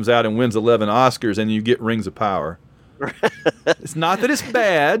King comes out and wins 11 Oscars and you get Rings of Power. It's not that it's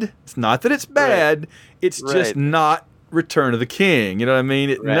bad. It's just not Return of the King. You know what I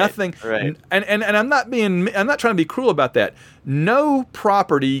mean? Nothing. Right. And I'm not trying to be cruel about that. No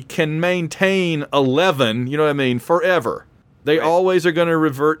property can maintain 11, you know what I mean, forever. They always are going to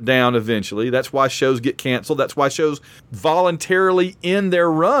revert down eventually. That's why shows get canceled. That's why shows voluntarily end their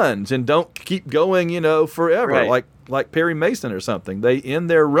runs and don't keep going, forever. Right. Like Perry Mason or something. They end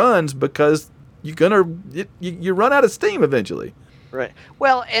their runs because you run out of steam eventually. Right.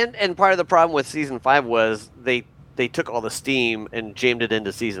 Well, and part of the problem with season 5 was they took all the steam and jammed it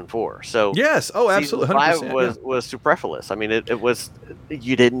into season 4. So yes, absolutely, 100%, 5 was superfluous. I mean, it was,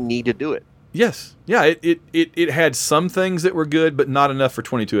 you didn't need to do it. Yes, yeah, it had some things that were good, but not enough for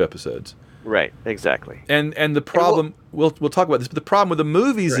 22 episodes. Right, exactly. And the problem, we'll talk about this, but the problem with the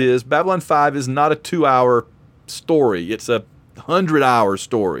movies is Babylon 5 is not a 2-hour story; it's a 100-hour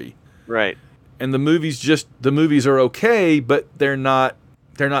story. Right. And the movies are okay, but they're not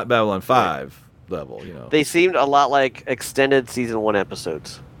Babylon 5. Level, They seemed a lot like extended season 1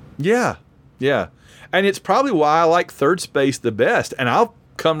 episodes. Yeah. And it's probably why I like Third Space the best. And I'll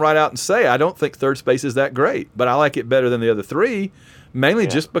come right out and say I don't think Third Space is that great, but I like it better than the other 3, mainly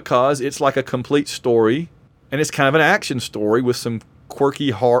just because it's like a complete story, and it's kind of an action story with some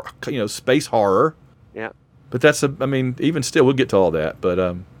quirky horror, space horror. Yeah. But that's even still, we'll get to all that.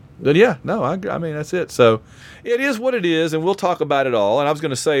 But yeah, no, I mean, that's it. So it is what it is, and we'll talk about it all. And I was going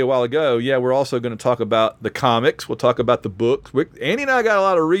to say a while ago, we're also going to talk about the comics. We'll talk about the books. Andy and I got a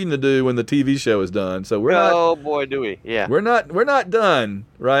lot of reading to do when the TV show is done. So we're not. Oh boy, do we! Yeah, we're not done,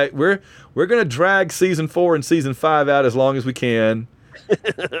 right? We're going to drag season 4 and season 5 out as long as we can,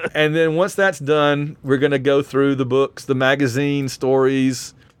 and then once that's done, we're going to go through the books, the magazine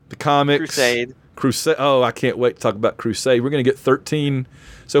stories, the comics. Crusade. Oh, I can't wait to talk about Crusade. We're going to get 13.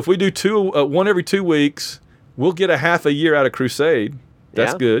 So if we do one every 2 weeks, we'll get a half a year out of Crusade.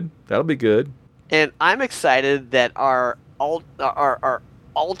 That's Yeah. good. That'll be good. And I'm excited that our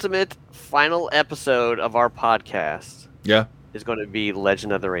ultimate final episode of our podcast Yeah. is going to be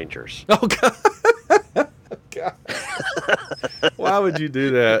Legend of the Rangers. Oh, God. God. Why would you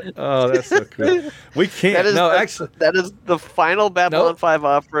do that? Oh, that's so cool. We can't. That is the final Babylon Nope. 5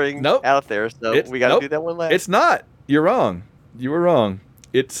 offering Nope. out there. So we got to do that one last. It's not. You're wrong. You were wrong.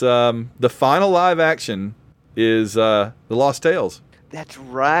 It's the final live action is The Lost Tales. That's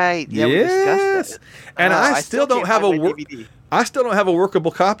right. Yeah, we Yes. discussed that. And I still don't can't have find a my work. DVD. I still don't have a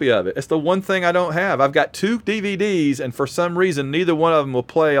workable copy of it. It's the one thing I don't have. I've got 2 DVDs, and for some reason, neither one of them will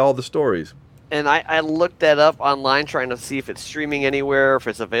play all the stories. And I looked that up online trying to see if it's streaming anywhere, if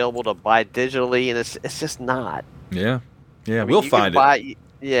it's available to buy digitally, and it's just not. Yeah. Yeah, I mean, we'll you find can it.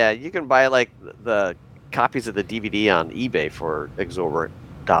 Yeah, you can buy like the copies of the DVD on eBay for exorbitant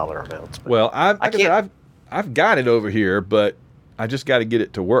dollar amounts. But Well, I've got it over here, but I just got to get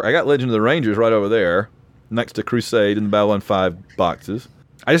it to work. I got Legend of the Rangers right over there, next to Crusade and the Babylon 5 boxes.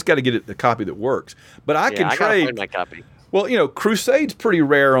 I just got to get it the copy that works. But I can gotta trade. find my copy. Well, Crusade's pretty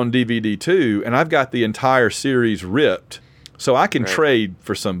rare on DVD too, and I've got the entire series ripped, so I can Right. trade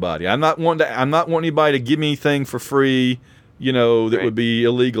for somebody. I'm not wanting anybody to give me anything for free, that Right. would be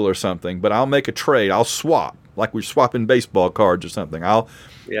illegal or something. But I'll make a trade. I'll swap, like we're swapping baseball cards or something. Yep.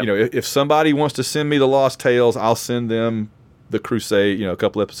 If somebody wants to send me the Lost Tales, I'll send them the Crusade, a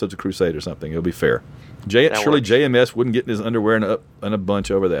couple episodes of Crusade or something. It'll be fair. That Surely works. JMS wouldn't get in his underwear in a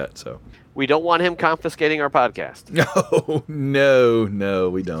bunch over that. So. We don't want him confiscating our podcast, No,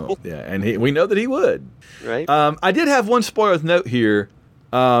 we don't. Yeah, and we know that he would. right? I did have one spoiler note here.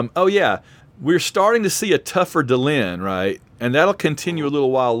 We're starting to see a tougher Delenn, right? And that'll continue a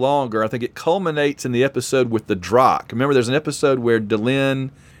little while longer. I think it culminates in the episode with the Drakh. Remember, there's an episode where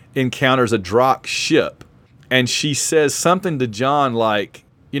Delenn encounters a Drakh ship, and she says something to John like,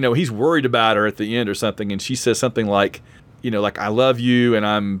 he's worried about her at the end or something, and she says something like, I love you and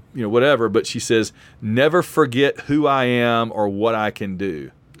I'm, whatever, but she says, never forget who I am or what I can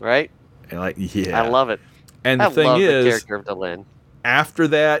do. Right? And yeah. I love it. And I the thing love the is, character of Delenn. after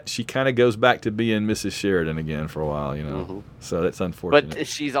that, she kind of goes back to being Mrs. Sheridan again for a while, Mhm. So that's unfortunate. But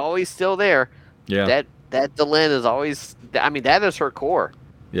she's always still there. Yeah. That Delenn is always. I mean, that is her core.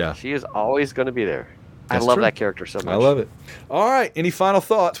 Yeah. She is always going to be there. That's I love true. that character so much. I love it. All right. Any final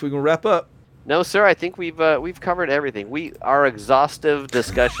thoughts? We're going to wrap up. No, sir. I think we've covered everything. Our exhaustive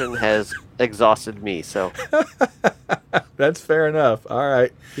discussion has exhausted me. So That's fair enough. All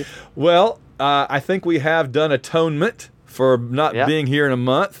right. Well, I think we have done atonement for not Yeah. being here in a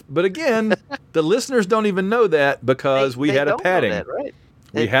month. But again, the listeners don't even know that because we They had a don't know padding. that, right?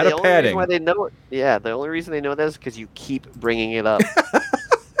 We had the a only padding. reason why they know it, yeah, the only reason they know that is because you keep bringing it up.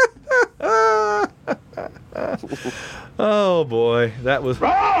 Oh boy, that was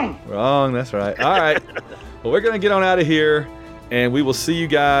wrong. That's right. All right. Well, we're gonna get on out of here, and we will see you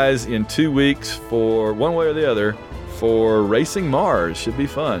guys in 2 weeks for one way or the other for Racing Mars. Should be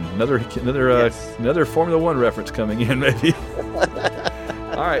fun. Another Yes. another Formula One reference coming in, maybe.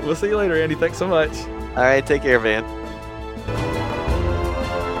 All right. We'll see you later, Andy. Thanks so much. All right, take care, Van.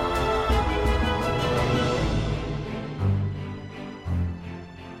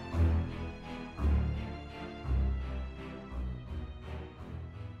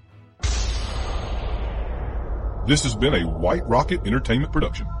 This has been a White Rocket Entertainment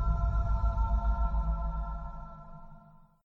production.